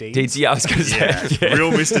Mr. Deeds? Yeah, I was going to say. Yeah,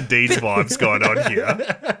 real Mr. Deeds vibes going on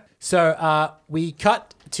here. So we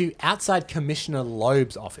cut to outside Commissioner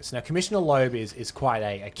Loeb's office. Now, Commissioner Loeb is quite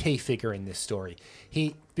a key figure in this story.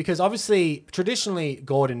 Because obviously, traditionally,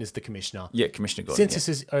 Gordon is the commissioner. Yeah, Commissioner Gordon. Since this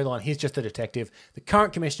is Olan, he's just a detective. The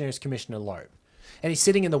current commissioner is Commissioner Loeb. And he's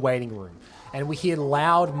sitting in the waiting room. And we hear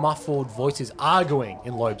loud, muffled voices arguing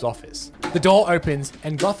in Loeb's office. The door opens,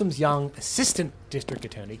 and Gotham's young assistant district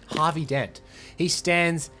attorney, Harvey Dent, he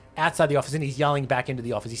stands outside the office and he's yelling back into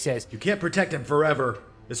the office. He says, "You can't protect him forever.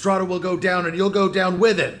 Estrada will go down and you'll go down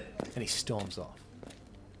with him." And he storms off.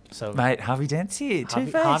 So, mate, Harvey Dent's here.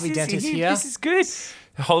 Harvey Dent is here. This is good.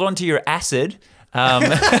 Hold on to your acid. And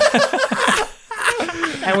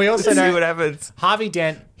we also know see what happens. Harvey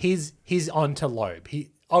Dent, he's on to Loeb.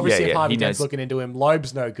 Obviously, if Harvey Dent's looking into him,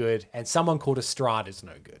 Loeb's no good, and someone called Estrada's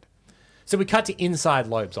no good. So we cut to inside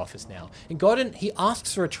Loeb's office now. And Gordon, he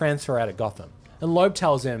asks for a transfer out of Gotham. And Loeb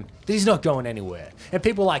tells him that he's not going anywhere. And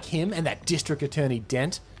people like him and that district attorney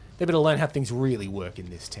Dent, they better learn how things really work in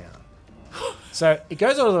this town. So it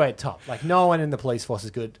goes all the way to top. Like, no one in the police force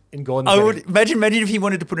is good. And Gordon's I ready. would imagine if he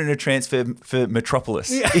wanted to put in a transfer for Metropolis.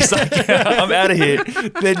 He's like, I'm out of here.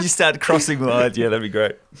 Then you start crossing lines. Yeah, that'd be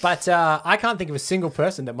great. But I can't think of a single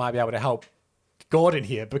person that might be able to help Gordon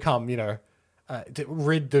here become, to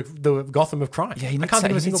rid the Gotham of crime. Yeah, I can't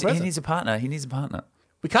think of a single person. He needs a partner. He needs a partner.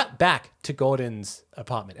 We cut back to Gordon's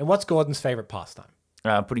apartment. And what's Gordon's favorite pastime?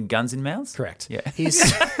 Putting guns in mouths? Correct. Yeah. He's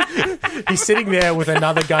sitting there with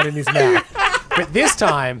another gun in his mouth. But this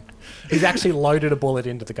time, he's actually loaded a bullet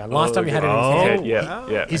into the gun. Last time he had it in his head.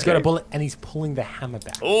 Yeah. He's got a bullet and he's pulling the hammer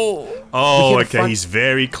back. Oh, We hear the okay. front- He's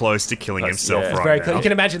very close to killing himself It's right very now. clear. You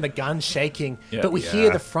can imagine the gun shaking, but we hear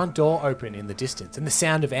the front door open in the distance and the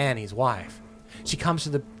sound of Anne, his wife. She comes to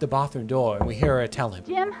the bathroom door and we hear her tell him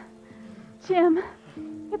Jim,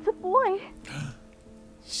 it's a boy.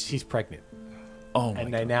 she's pregnant. Oh,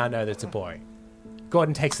 and they now know that it's a boy.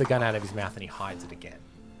 Gordon takes the gun out of his mouth and he hides it again.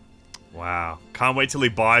 Wow. Can't wait till he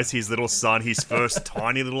buys his little son his first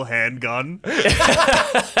tiny little handgun.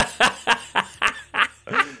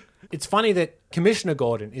 It's funny that Commissioner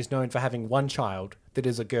Gordon is known for having one child that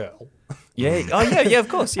is a girl. Yeah. Oh, yeah, of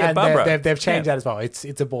course. Yeah, and Barbara. they've changed that as well. It's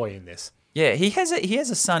a boy in this. Yeah, he has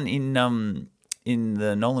a son in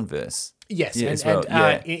the Nolanverse. Yes, Yeah, and, as well.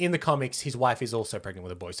 and in the comics, his wife is also pregnant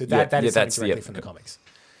with a boy. So that is something directly from the comics.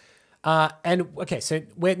 So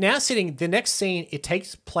we're now sitting. The next scene, it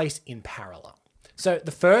takes place in parallel. So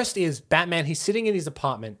the first is Batman. He's sitting in his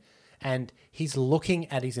apartment and he's looking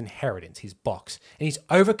at his inheritance, his box, and he's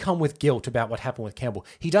overcome with guilt about what happened with Campbell.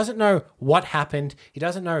 He doesn't know what happened. He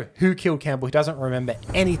doesn't know who killed Campbell. He doesn't remember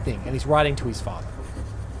anything, and he's writing to his father.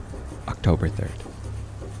 October 3rd.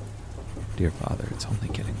 Dear Father, it's only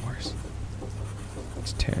getting worse.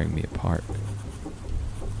 It's tearing me apart.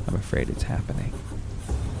 I'm afraid it's happening.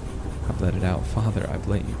 I've let it out. Father, I've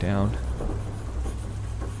let you down.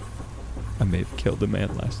 I may have killed a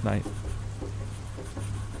man last night.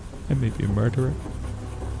 I may be a murderer.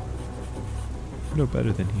 No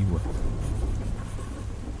better than he was.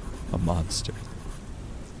 A monster.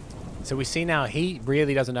 So we see now he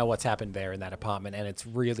really doesn't know what's happened there in that apartment, and it's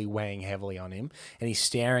really weighing heavily on him, and he's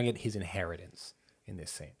staring at his inheritance in this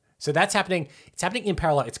scene. So that's happening. It's happening in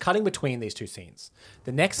parallel. It's cutting between these two scenes.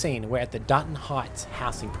 The next scene, we're at the Dutton Heights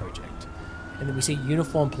housing project. And then we see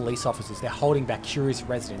uniformed police officers. They're holding back curious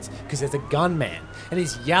residents because there's a gunman and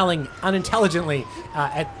he's yelling unintelligently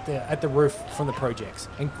at the roof from the projects.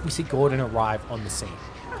 And we see Gordon arrive on the scene.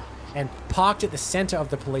 And parked at the center of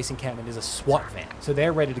the police encampment is a SWAT van. So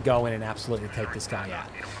they're ready to go in and absolutely take this guy out.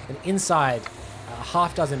 And inside, a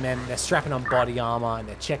half dozen men, they're strapping on body armor and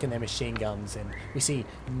they're checking their machine guns. And we see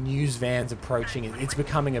news vans approaching. It's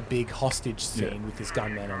becoming a big hostage scene with this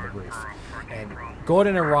gunman on the roof. And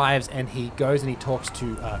Gordon arrives and he goes and he talks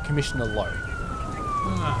to Commissioner Lowe.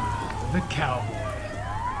 The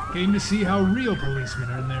cowboy. Came to see how real policemen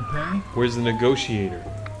earn their pay. Where's the negotiator?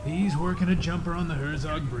 He's working a jumper on the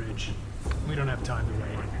Herzog Bridge. We don't have time to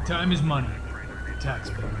wait. Time is money.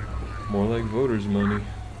 Taxpayer. More like voters' money.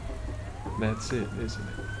 That's it, isn't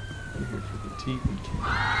it? You're here for the TV camp.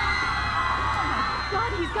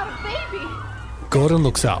 God, he's got a baby. Gordon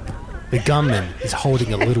looks up. The gunman is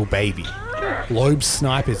holding a little baby. Loeb's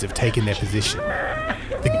snipers have taken their position.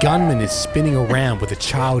 The gunman is spinning around with a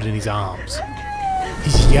child in his arms.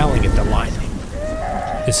 He's yelling at the lightning.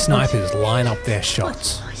 The snipers line up their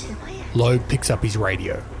shots. Loeb picks up his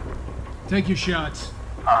radio. Take your shots.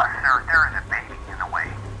 Sir, there is a baby in the way.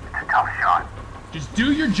 It's a tough shot. Just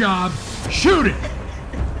do your job. Shoot it!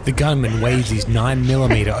 The gunman waves his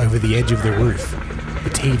 9mm over the edge of the roof. The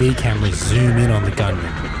TV cameras zoom in on the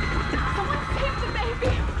gunman.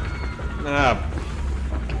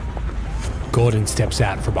 Gordon steps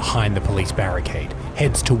out from behind the police barricade,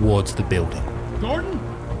 heads towards the building. Gordon,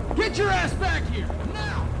 get your ass back here,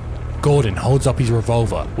 now! Gordon holds up his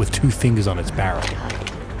revolver with two fingers on its barrel.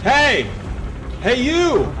 Hey! Hey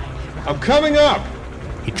you! I'm coming up!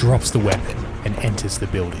 He drops the weapon and enters the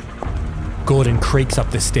building. Gordon creaks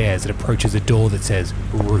up the stairs and approaches a door that says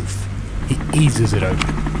roof. He eases it open.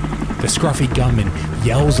 The scruffy gunman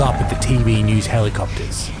yells up at the TV news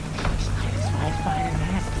helicopters.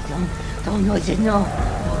 Don't noises, no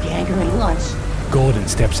gangering lunch. Gordon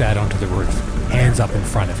steps out onto the roof, hands up in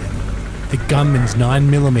front of him. The gunman's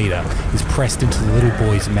 9mm is pressed into the little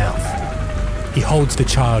boy's mouth. He holds the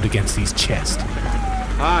child against his chest.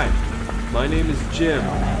 Hi, my name is Jim.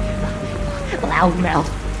 Loudmouth.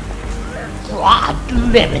 Rod,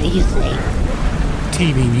 live easy.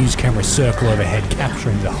 TV news cameras circle overhead,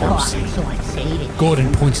 capturing the whole scene.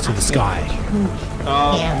 Gordon points to the sky.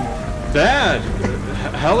 Dad!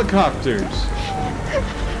 Helicopters!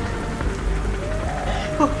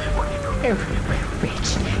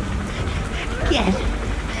 Rich. Again.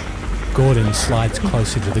 Gordon slides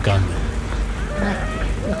closer to the gunman.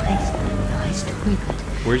 Nice toilet.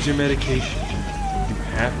 Where's your medication? You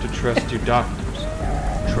have to trust your doctors.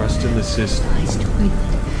 Trust in the system. Nice toilet.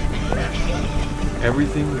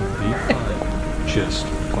 Everything will be fine. Just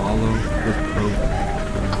follow the program.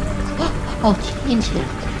 I'll change it.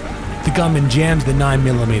 The gunman jams the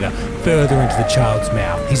 9mm further into the child's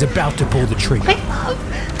mouth. He's about to pull the trigger.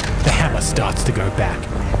 The hammer starts to go back.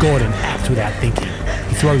 Gordon acts without thinking.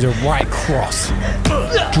 He throws a right cross,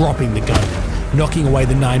 dropping the gunman, knocking away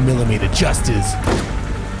the 9mm just as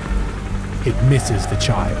it misses the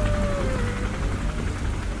child.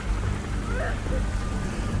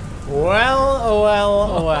 Well.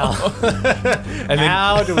 And then,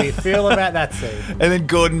 how do we feel about that scene? And then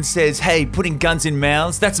Gordon says, "Hey, putting guns in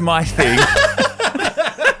mouths, that's my thing."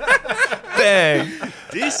 Bang.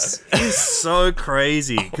 This is so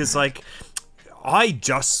crazy because, like, I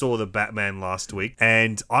just saw the Batman last week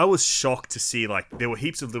and I was shocked to see, like, there were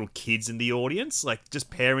heaps of little kids in the audience, like, just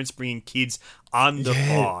parents bringing kids under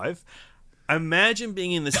 5. Imagine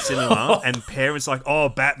being in the cinema and parents like, oh,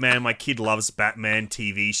 Batman, my kid loves Batman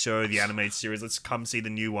TV show, the animated series, let's come see the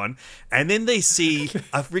new one. And then they see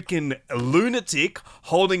a freaking lunatic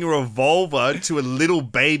holding a revolver to a little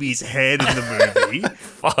baby's head in the movie.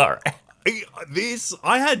 Far out.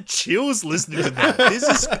 I had chills listening to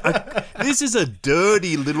that. This is a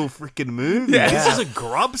dirty little freaking movie. Yeah. This is a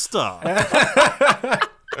grubster.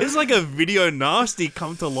 It's like a video nasty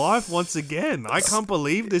come to life once again. I can't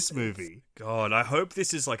believe this movie. God, I hope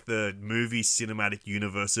this is like the movie cinematic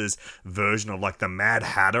universe's version of like the Mad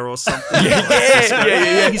Hatter or something.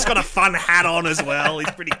 Yeah. He's got a fun hat on as well.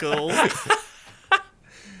 He's pretty cool.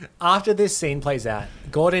 After this scene plays out,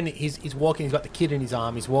 Gordon, he's walking, he's got the kid in his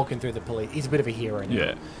arm, he's walking through the police. He's a bit of a hero now.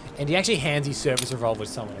 Yeah. And he actually hands his service revolver to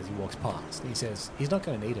someone as he walks past. And he says, he's not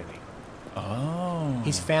going to need any. Oh.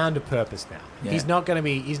 He's found a purpose now. Yeah. He's not going to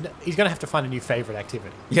be, he's going to have to find a new favourite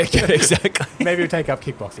activity. Yeah, exactly. Maybe he'll take up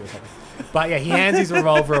kickboxing or something. But yeah, he hands his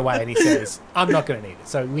revolver away and he says, I'm not going to need it.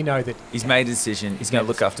 So we know that he's made a decision. He's going to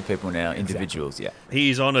look after people now, individuals, yeah.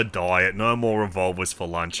 He's on a diet. No more revolvers for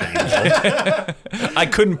lunch anymore. I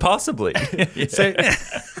couldn't possibly. Yeah. So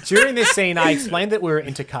during this scene, I explained that we were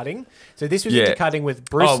intercutting. So this was intercutting with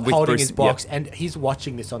Bruce holding his box and he's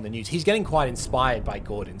watching this on the news. He's getting quite inspired by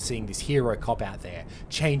Gordon, seeing this hero cop out there,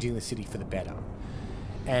 changing the city for the better.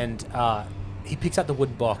 And he picks up the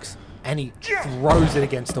wooden box and he throws it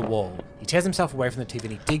against the wall. He tears himself away from the TV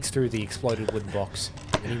and he digs through the exploded wooden box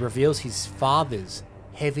and he reveals his father's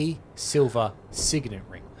heavy silver signet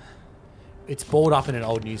ring. It's balled up in an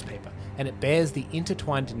old newspaper and it bears the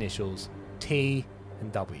intertwined initials T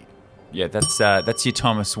and W. Yeah, that's your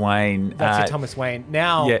Thomas Wayne. That's your Thomas Wayne.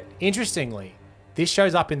 Now, interestingly, this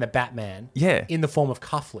shows up in the Batman in the form of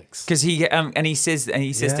cufflinks. Because he says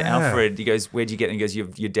to Alfred, he goes, "Where'd you get them?" He goes,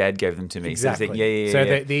 "Your dad gave them to me." Exactly. So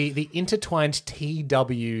the intertwined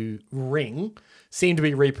TW ring seemed to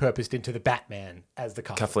be repurposed into the Batman as the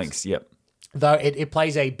cufflinks. Cufflinks, yep. Though it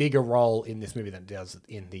plays a bigger role in this movie than it does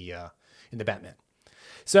in the Batman.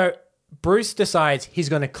 So Bruce decides he's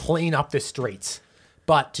going to clean up the streets,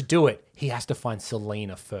 but to do it, he has to find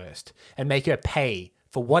Selina first and make her pay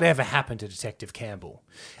for whatever happened to Detective Campbell.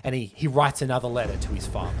 And he writes another letter to his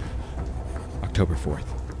father. October 4th.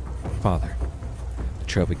 Father, the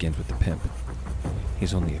trail begins with the pimp.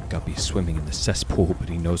 He's only a guppy swimming in the cesspool, but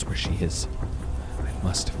he knows where she is. I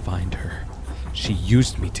must find her. She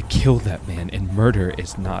used me to kill that man, and murder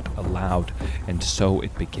is not allowed, and so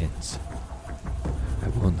it begins. I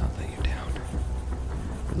will not let you down.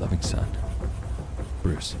 Your loving son,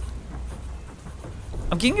 Bruce.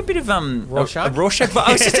 I'm getting a bit of Rorschach? a Rorschach vibe.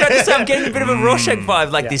 I was just about to say, I'm getting a bit of a Rorschach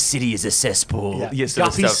vibe. Like, this city is a cesspool. Yeah. Sort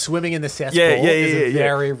of Guppies stuff. swimming in the cesspool is a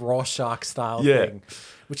very Rorschach style thing.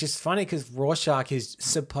 Which is funny because Rorschach is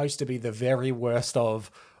supposed to be the very worst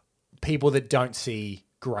of people that don't see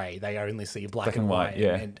grey. They only see black and white.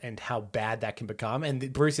 And how bad that can become.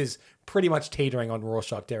 And Bruce is pretty much teetering on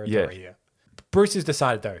Rorschach territory here. Bruce has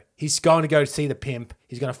decided, though, he's going to go see the pimp.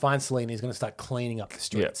 He's going to find Selina. He's going to start cleaning up the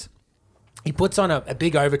streets. Yeah. He puts on a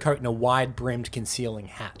big overcoat and a wide-brimmed concealing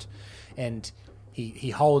hat. And he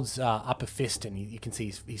holds up a fist and you can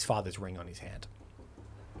see his father's ring on his hand.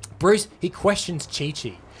 Bruce, he questions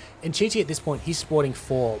Chi-Chi. And Chi-Chi, at this point, he's sporting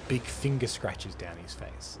 4 big finger scratches down his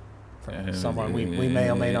face. From someone we may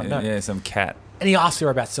or may not know. Yeah, some cat. And he asks her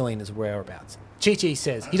about Selina's whereabouts. Chi-Chi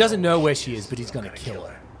says he doesn't know where she is, but he's going to kill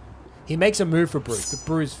her. He makes a move for Bruce, but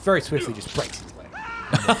Bruce very swiftly just breaks his leg.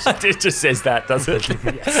 It just says that, doesn't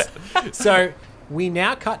it? Yes. So we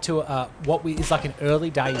now cut to what is like an early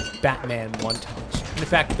days Batman montage. In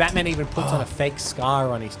fact, Batman even puts on a fake scar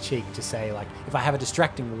on his cheek to say, like, if I have a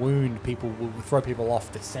distracting wound, people will throw people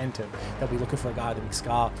off the scent and they'll be looking for a guy with a big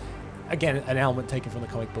scar. Again, an element taken from the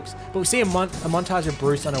comic books. But we see a montage of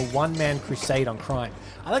Bruce on a one-man crusade on crime.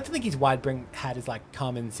 I like to think his wide-brim hat is like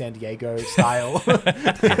Carmen Sandiego style.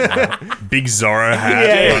 Big Zorro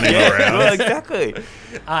hat running around. Well, exactly.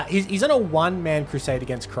 He's on a one-man crusade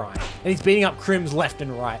against crime. And he's beating up crims left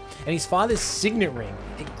and right. And his father's signet ring,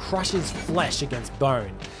 it crushes flesh against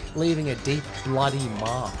bone, leaving a deep, bloody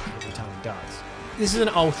mark every time he does. This is an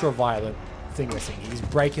ultra-violent thing we're seeing. He's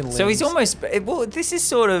breaking limbs. So he's almost, well, this is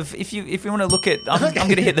sort of, if you want to look at, I'm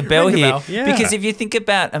going to hit the bell here, because if you think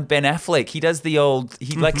about Ben Affleck, he does the old,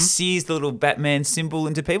 he like sears the little Batman symbol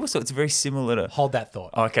into people, so it's very similar to. Hold that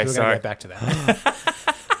thought. Okay, We're sorry. going to go back to that.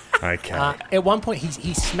 Okay. At one point,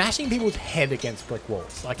 he's smashing people's head against brick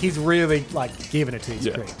walls. Like, he's really, like, giving it to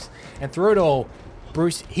these creeps. And through it all,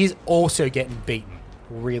 Bruce, he's also getting beaten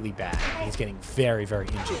really bad. He's getting very, very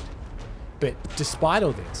injured. But despite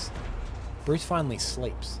all this, Bruce finally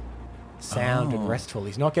sleeps. Sound and restful.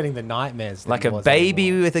 He's not getting the nightmares. Like a baby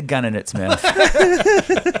anymore. With a gun in its mouth.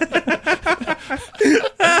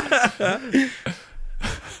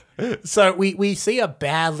 So we see a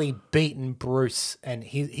badly beaten Bruce, and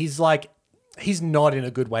he's not in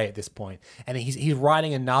a good way at this point. And he's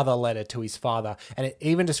writing another letter to his father, and it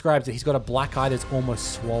even describes that he's got a black eye that's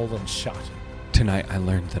almost swollen shut. Tonight I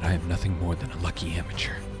learned that I am nothing more than a lucky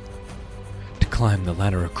amateur. To climb the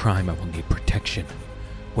ladder of crime, I will need protection,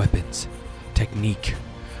 weapons, technique.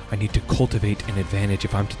 I need to cultivate an advantage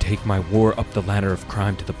if I'm to take my war up the ladder of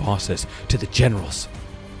crime to the bosses, to the generals.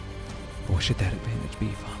 But what should that advantage be,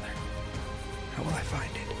 Father? How will I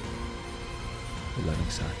find it? Your loving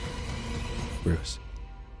son, Bruce.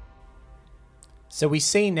 So we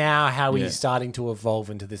see now how he's starting to evolve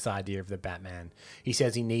into this idea of the Batman. He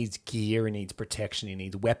says he needs gear, he needs protection, he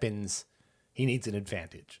needs weapons, he needs an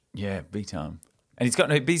advantage. Yeah, big time. And he's got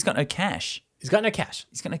no cash. He's got no cash.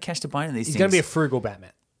 He's got no cash to buy any of these things. He's going to be a frugal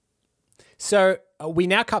Batman. So we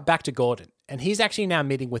now cut back to Gordon, and he's actually now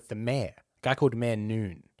meeting with the mayor, a guy called Mayor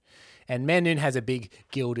Noon. And Mayor Noon has a big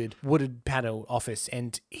gilded, wooded panel office,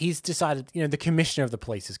 and he's decided, the commissioner of the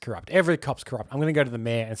police is corrupt. Every cop's corrupt. I'm going to go to the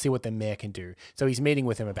mayor and see what the mayor can do. So he's meeting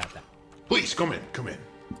with him about that. Please, come in.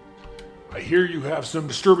 I hear you have some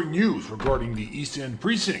disturbing news regarding the East End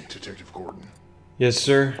Precinct, Detective Gordon. Yes,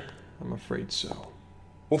 sir. I'm afraid so.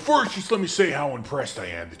 Well, first, just let me say how impressed I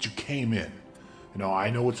am that you came in. I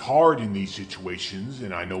know it's hard in these situations,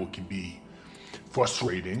 and I know it can be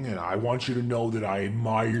frustrating, and I want you to know that I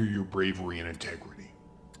admire your bravery and integrity.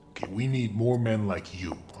 Okay, we need more men like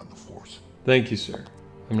you on the force. Thank you, sir.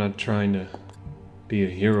 I'm not trying to be a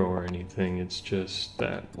hero or anything. It's just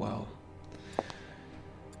that, well,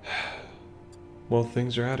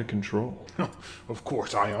 things are out of control. Of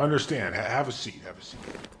course, I understand. Have a seat.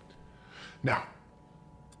 Now,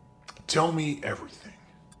 tell me everything.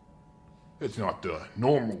 It's not the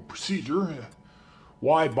normal procedure.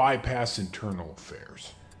 Why bypass internal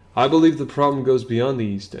affairs? I believe the problem goes beyond the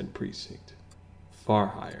East End Precinct. Far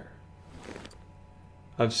higher.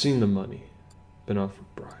 I've seen the money. Been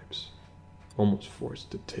offered bribes. Almost forced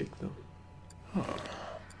to take them.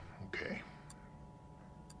 Okay.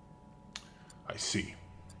 I see.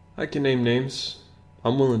 I can name names.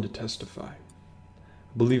 I'm willing to testify.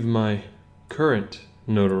 I believe my current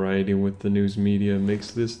notoriety with the news media makes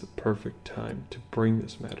this the perfect time to bring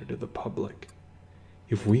this matter to the public.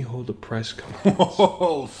 If we hold a press conference...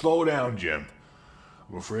 Oh, slow down, Jim.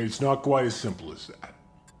 I'm afraid it's not quite as simple as that.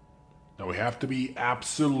 Now, we have to be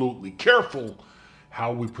absolutely careful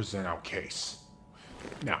how we present our case.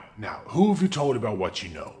 Now, who have you told about what you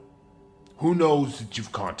know? Who knows that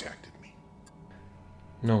you've contacted me?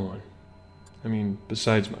 No one. I mean,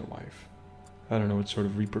 besides my wife. I don't know what sort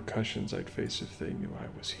of repercussions I'd face if they knew I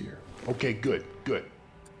was here. Okay, good. The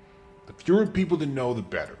fewer people to know, the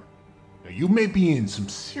better. Now, you may be in some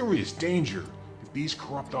serious danger if these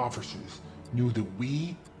corrupt officers knew that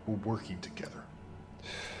we were working together.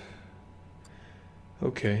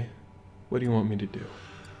 Okay. What do you want me to do?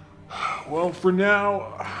 Well, for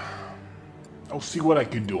now, I'll see what I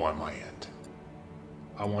can do on my end.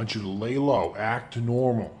 I want you to lay low, act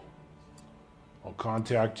normal. I'll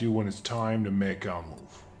contact you when it's time to make our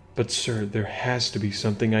move. But sir, there has to be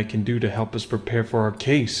something I can do to help us prepare for our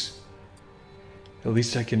case. At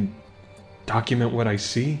least I can document what I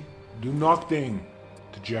see. Do nothing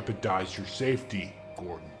to jeopardize your safety,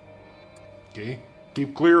 Gordon. Okay?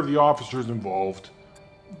 Keep clear of the officers involved.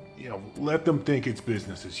 Let them think it's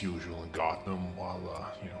business as usual in Gotham while,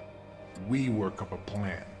 we work up a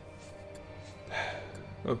plan.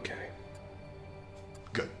 Okay.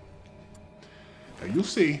 Good. Now you'll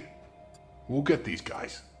see. We'll get these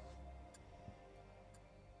guys.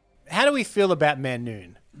 How do we feel about Man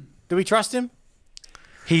Noon? Do we trust him?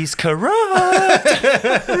 He's corrupt.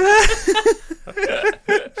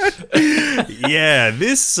 Yeah,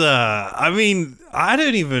 this. I mean, I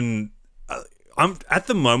don't even. I'm at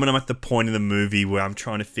the moment. I'm at the point in the movie where I'm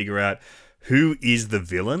trying to figure out who is the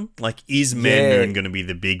villain. Like, is Man Noon going to be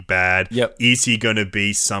the big bad? Yep. Is he going to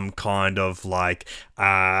be some kind of like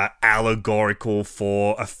allegorical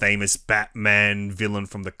for a famous Batman villain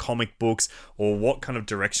from the comic books, or what kind of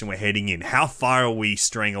direction we're heading in? How far are we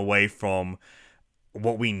straying away from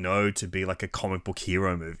what we know to be like a comic book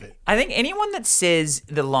hero movie? I think anyone that says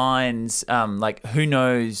the lines, like, who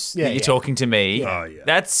knows that you're talking to me,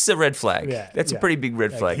 that's a red flag. That's a pretty big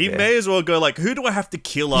red flag. He may as well go like, who do I have to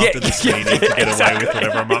kill after this meeting to get away with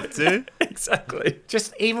whatever I'm up to? Exactly.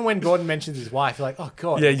 Just even when Gordon mentions his wife, you're like, oh,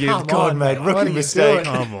 God. Come on, mate. What are Rookie you mistake.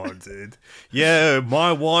 doing? Come on, dude. Yeah,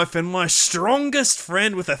 my wife and my strongest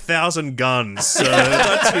friend with 1,000 guns. So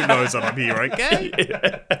that's who knows that I'm here,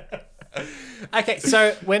 okay? Okay,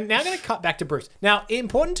 so we're now going to cut back to Bruce. Now,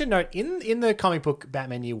 important to note, in the comic book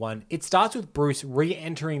Batman Year One, it starts with Bruce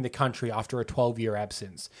re-entering the country after a 12-year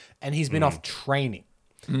absence, and he's been off training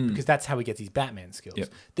because that's how he gets his Batman skills. Yep.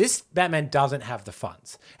 This Batman doesn't have the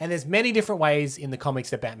funds, and there's many different ways in the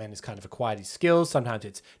comics that Batman has kind of acquired his skills. Sometimes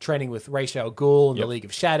it's training with Ra's al Ghul and the League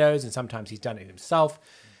of Shadows, and sometimes he's done it himself.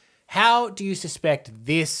 How do you suspect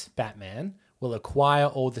this Batman will acquire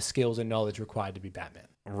all the skills and knowledge required to be Batman?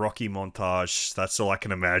 Rocky montage. That's all I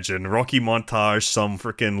can imagine. Rocky montage, some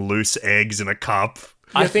freaking loose eggs in a cup.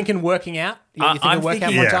 You're thinking working out? You're thinking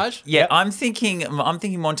workout montage? Yeah, I'm thinking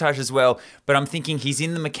montage as well, but I'm thining he's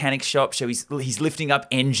in the mechanic shop, so he's lifting up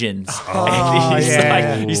engines.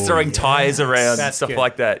 And he's throwing tires around and stuff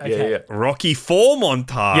like that. Okay. Yeah. Rocky 4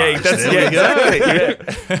 montage. Yeah,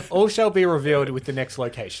 exactly. All shall be revealed with the next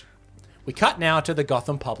location. We cut now to the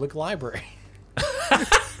Gotham Public Library.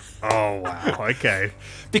 Oh, wow. Okay.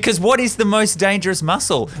 Because what is the most dangerous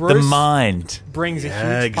muscle? The Bruce mind. Brings a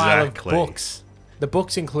huge pile of books. The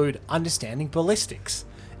books include Understanding Ballistics,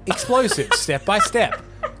 Explosives Step by Step,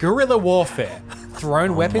 Guerrilla Warfare,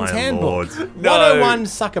 Thrown Weapons my Handbook, Lord. 101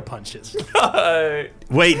 Sucker Punches.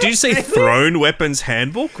 Wait, did you say Thrown Weapons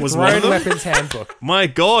Handbook was one of Thrown them? Weapons Handbook. My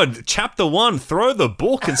God, Chapter 1, throw the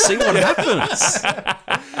book and see what happens.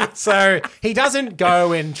 So he doesn't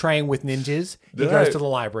go and train with ninjas. He goes to the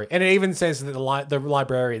library. And it even says that the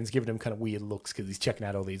librarian's giving him kind of weird looks because he's checking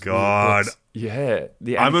out all these God. weird books. Yeah.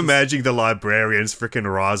 I'm imagining the librarian's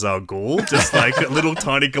freaking Ra's al Ghul, just like little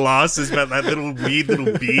tiny glasses, but that little weird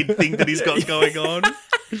little beard thing that he's got going on.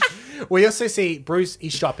 We also see Bruce,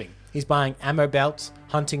 he's shopping. He's buying ammo belts,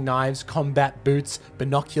 hunting knives, combat boots,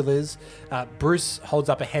 binoculars. Bruce holds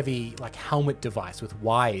up a heavy helmet device with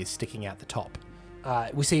wires sticking out the top.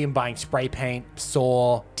 We see him buying spray paint,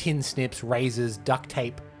 saw, tin snips, razors, duct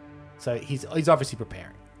tape. So he's obviously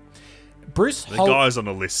preparing. Bruce The guy's on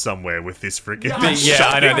a list somewhere with this freaking Yeah,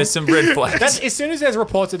 I know. There's some red flags. As soon as there's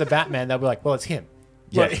reports of the Batman, they'll be like, well, it's him.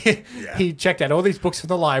 Yeah. He checked out all these books from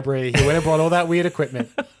the library. He went and brought all that weird equipment.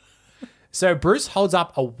 So Bruce holds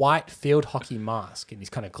up a white field hockey mask and he's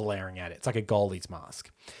kind of glaring at it. It's like a goalie's mask.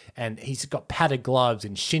 And he's got padded gloves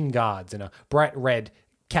and shin guards and a bright red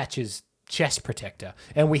catcher's chest protector.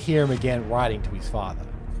 And we hear him again writing to his father.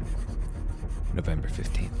 November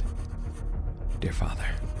 15th. Dear Father,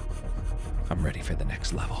 I'm ready for the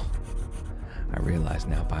next level. I realize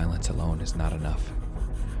now violence alone is not enough.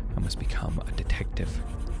 I must become a detective,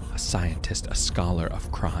 a scientist, a scholar of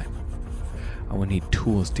crime. I will need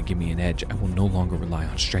tools to give me an edge. I will no longer rely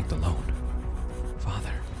on strength alone.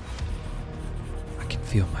 Father, I can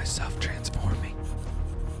feel myself transforming.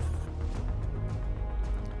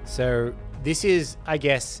 So this is, I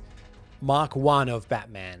guess, Mark 1 of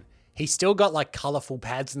Batman. He's still got colourful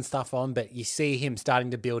pads and stuff on, but you see him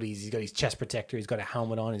starting to build he's got his chest protector, he's got a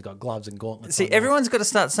helmet on, he's got gloves and gauntlets See, on. everyone's got to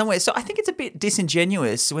start somewhere. So I think it's a bit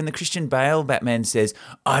disingenuous when the Christian Bale Batman says,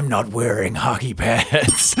 I'm not wearing hockey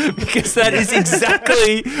pads, because that is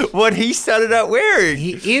exactly what he started out wearing.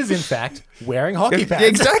 He is, in fact, wearing hockey pads.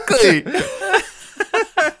 Exactly.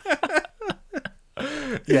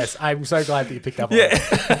 Yes, I'm so glad that you picked up on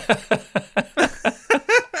it.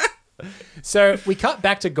 So we cut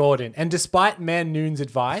back to Gordon, and despite Man Noon's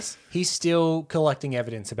advice, he's still collecting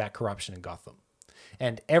evidence about corruption in Gotham.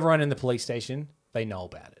 And everyone in the police station, they know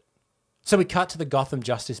about it. So we cut to the Gotham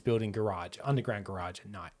Justice Building garage, underground garage at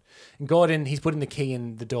night. And Gordon, he's putting the key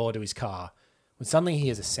in the door to his car, when suddenly he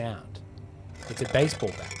hears a sound. It's a baseball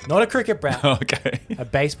bat. Not a cricket bat. Okay. A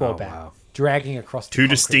baseball bat. Wow. dragging across the Two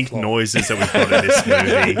concrete distinct floor. noises that we've got in this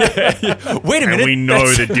movie. Wait a minute. And we know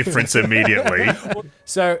the difference immediately.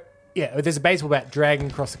 So, yeah, there's a baseball bat dragging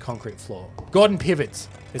across the concrete floor. Gordon pivots.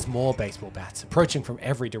 There's more baseball bats approaching from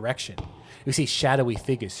every direction. You see shadowy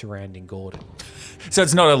figures surrounding Gordon. So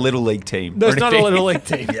it's not a little league team. No, it's not a little league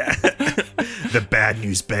team. Yeah. The Bad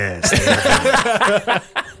News Bears.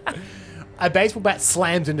 A baseball bat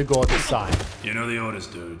slams into Gordon's side. You know the orders,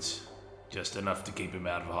 dudes. Just enough to keep him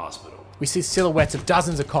out of hospital. We see silhouettes of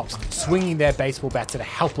dozens of cops swinging their baseball bats at a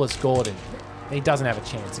helpless Gordon. And he doesn't have a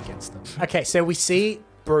chance against them. Okay, so we see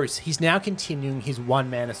Bruce. He's now continuing his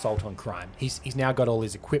one-man assault on crime. He's now got all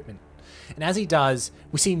his equipment. And as he does,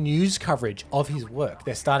 we see news coverage of his work.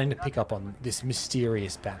 They're starting to pick up on this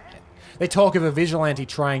mysterious Batman. They talk of a vigilante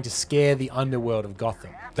trying to scare the underworld of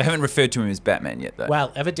Gotham. They haven't referred to him as Batman yet, though.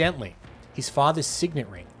 Well, evidently, his father's signet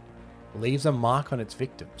ring leaves a mark on its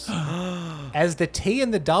victims. As the T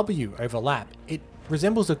and the W overlap, it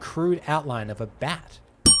resembles a crude outline of a bat.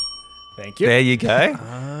 Thank you. There you go.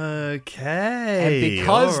 Okay. And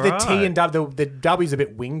because all the right. T and W, the W's a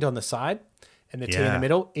bit winged on the side, and the T in Yeah. the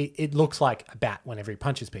middle, it looks like a bat whenever he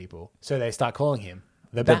punches people. So they start calling him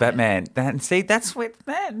the The Batman. Batman. See, that's what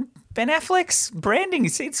Ben Affleck's branding.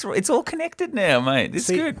 See, it's all connected now, mate. This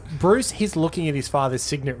is good. Bruce, he's looking at his father's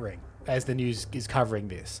signet ring as the news is covering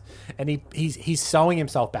this, and he's sewing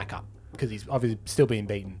himself back up because he's obviously still being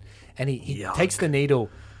beaten, and he takes the needle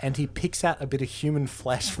and he picks out a bit of human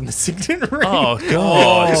flesh from the signet ring. Oh,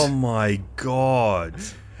 God. Oh, my God.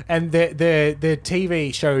 And the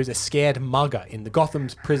TV shows a scared mugger in the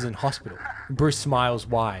Gotham's prison hospital. Bruce smiles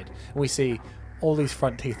wide, and we see all these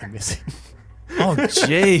front teeth are missing. Oh,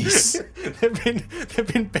 jeez. they've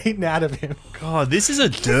been beaten out of him. God, this is a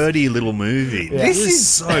dirty little movie. Yeah. This is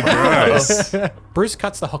so gross. Bruce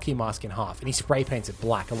cuts the hockey mask in half, and he spray paints it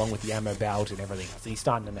black along with the ammo belt and everything else. He's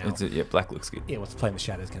starting to now. Yeah, black looks good. Yeah, what's playing the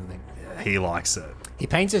shadows kind of thing. He likes it. He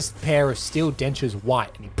paints a pair of steel dentures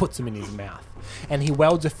white, and he puts them in his mouth. And he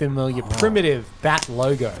welds a familiar primitive bat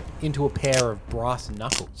logo into a pair of brass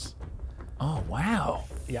knuckles. Oh, wow.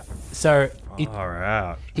 Yeah. So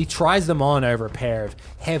Alright. he tries them on over a pair of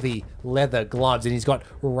heavy leather gloves, and he's got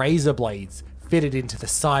razor blades fitted into the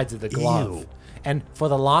sides of the glove. Ew. And for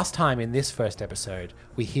the last time in this first episode,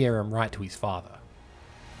 we hear him write to his father.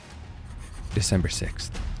 December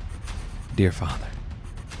 6th. Dear Father,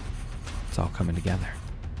 it's all coming together.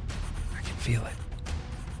 I can feel it.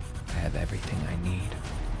 I have everything I need.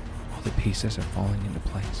 All the pieces are falling into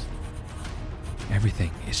place.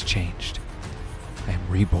 Everything is changed. I am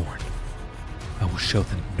reborn. I will show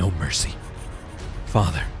them no mercy.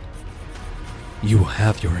 Father, you will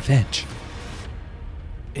have your revenge.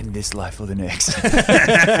 In this life or the next.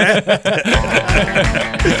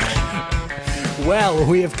 Well,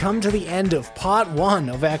 we have come to the end of part 1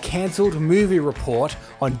 of our cancelled movie report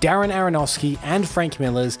on Darren Aronofsky and Frank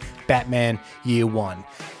Miller's Batman Year One.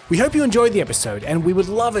 We hope you enjoyed the episode, and we would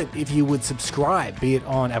love it if you would subscribe, be it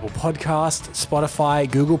on Apple Podcasts,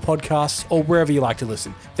 Spotify, Google Podcasts, or wherever you like to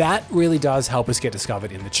listen. That really does help us get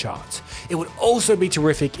discovered in the charts. It would also be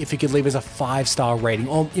terrific if you could leave us a 5-star rating,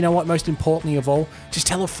 or you know what, most importantly of all, just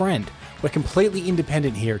tell a friend. We're completely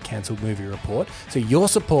independent here at Cancelled Movie Report, so your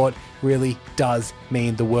support really does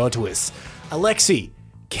mean the world to us. Alexi,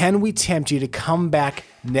 can we tempt you to come back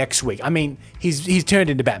next week? I mean, he's turned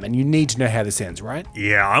into Batman. You need to know how this ends, right?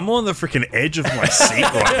 Yeah, I'm on the freaking edge of my seat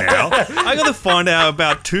right now. I gotta find out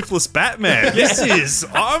about Toothless Batman.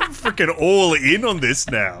 I'm freaking all in on this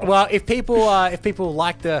now. Well, if people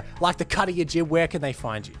like the cut of your jib, where can they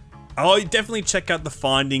find you? Oh, definitely check out the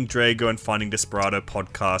Finding Drago and Finding Desperado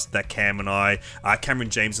podcast that Cameron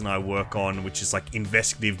James and I work on, which is like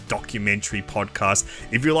investigative documentary podcast.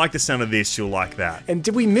 If you like the sound of this, you'll like that. And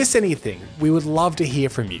did we miss anything? We would love to hear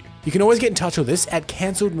from you. You can always get in touch with us at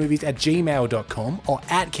cancelledmovies@gmail.com or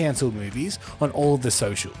at cancelledmovies on all of the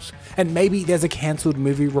socials. And maybe there's a cancelled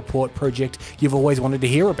movie report project you've always wanted to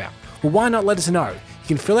hear about. Well, why not let us know? You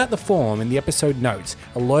can fill out the form in the episode notes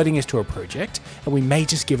alerting us to a project, and we may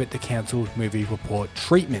just give it the cancelled movie report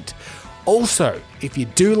treatment. Also, if you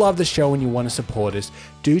do love the show and you want to support us,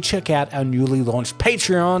 do check out our newly launched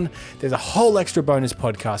Patreon. There's a whole extra bonus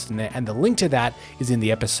podcast in there, and the link to that is in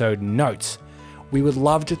the episode notes. We would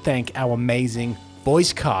love to thank our amazing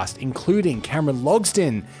voice cast, including Cameron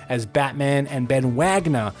Logsdon as Batman and Ben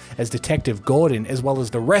Wagner as Detective Gordon, as well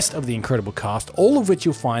as the rest of the incredible cast, all of which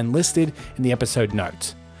you'll find listed in the episode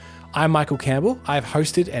notes. I'm Michael Campbell. I've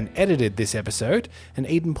hosted and edited this episode, and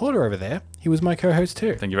Eden Porter over there, he was my co-host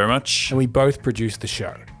too. Thank you very much. And we both produced the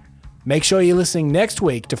show. Make sure you're listening next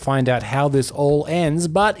week to find out how this all ends,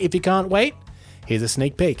 but if you can't wait, here's a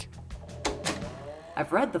sneak peek.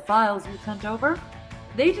 I've read the files you sent over.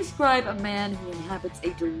 They describe a man who inhabits a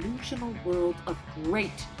delusional world of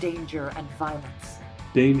great danger and violence.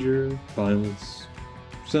 Danger, violence.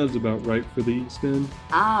 Sounds about right for the East End.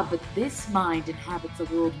 Ah, but this mind inhabits a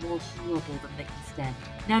world more horrible than the East End.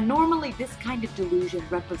 Now, normally this kind of delusion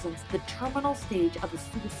represents the terminal stage of a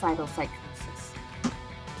suicidal psychosis.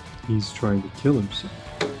 He's trying to kill himself.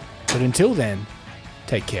 But until then,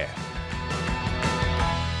 take care.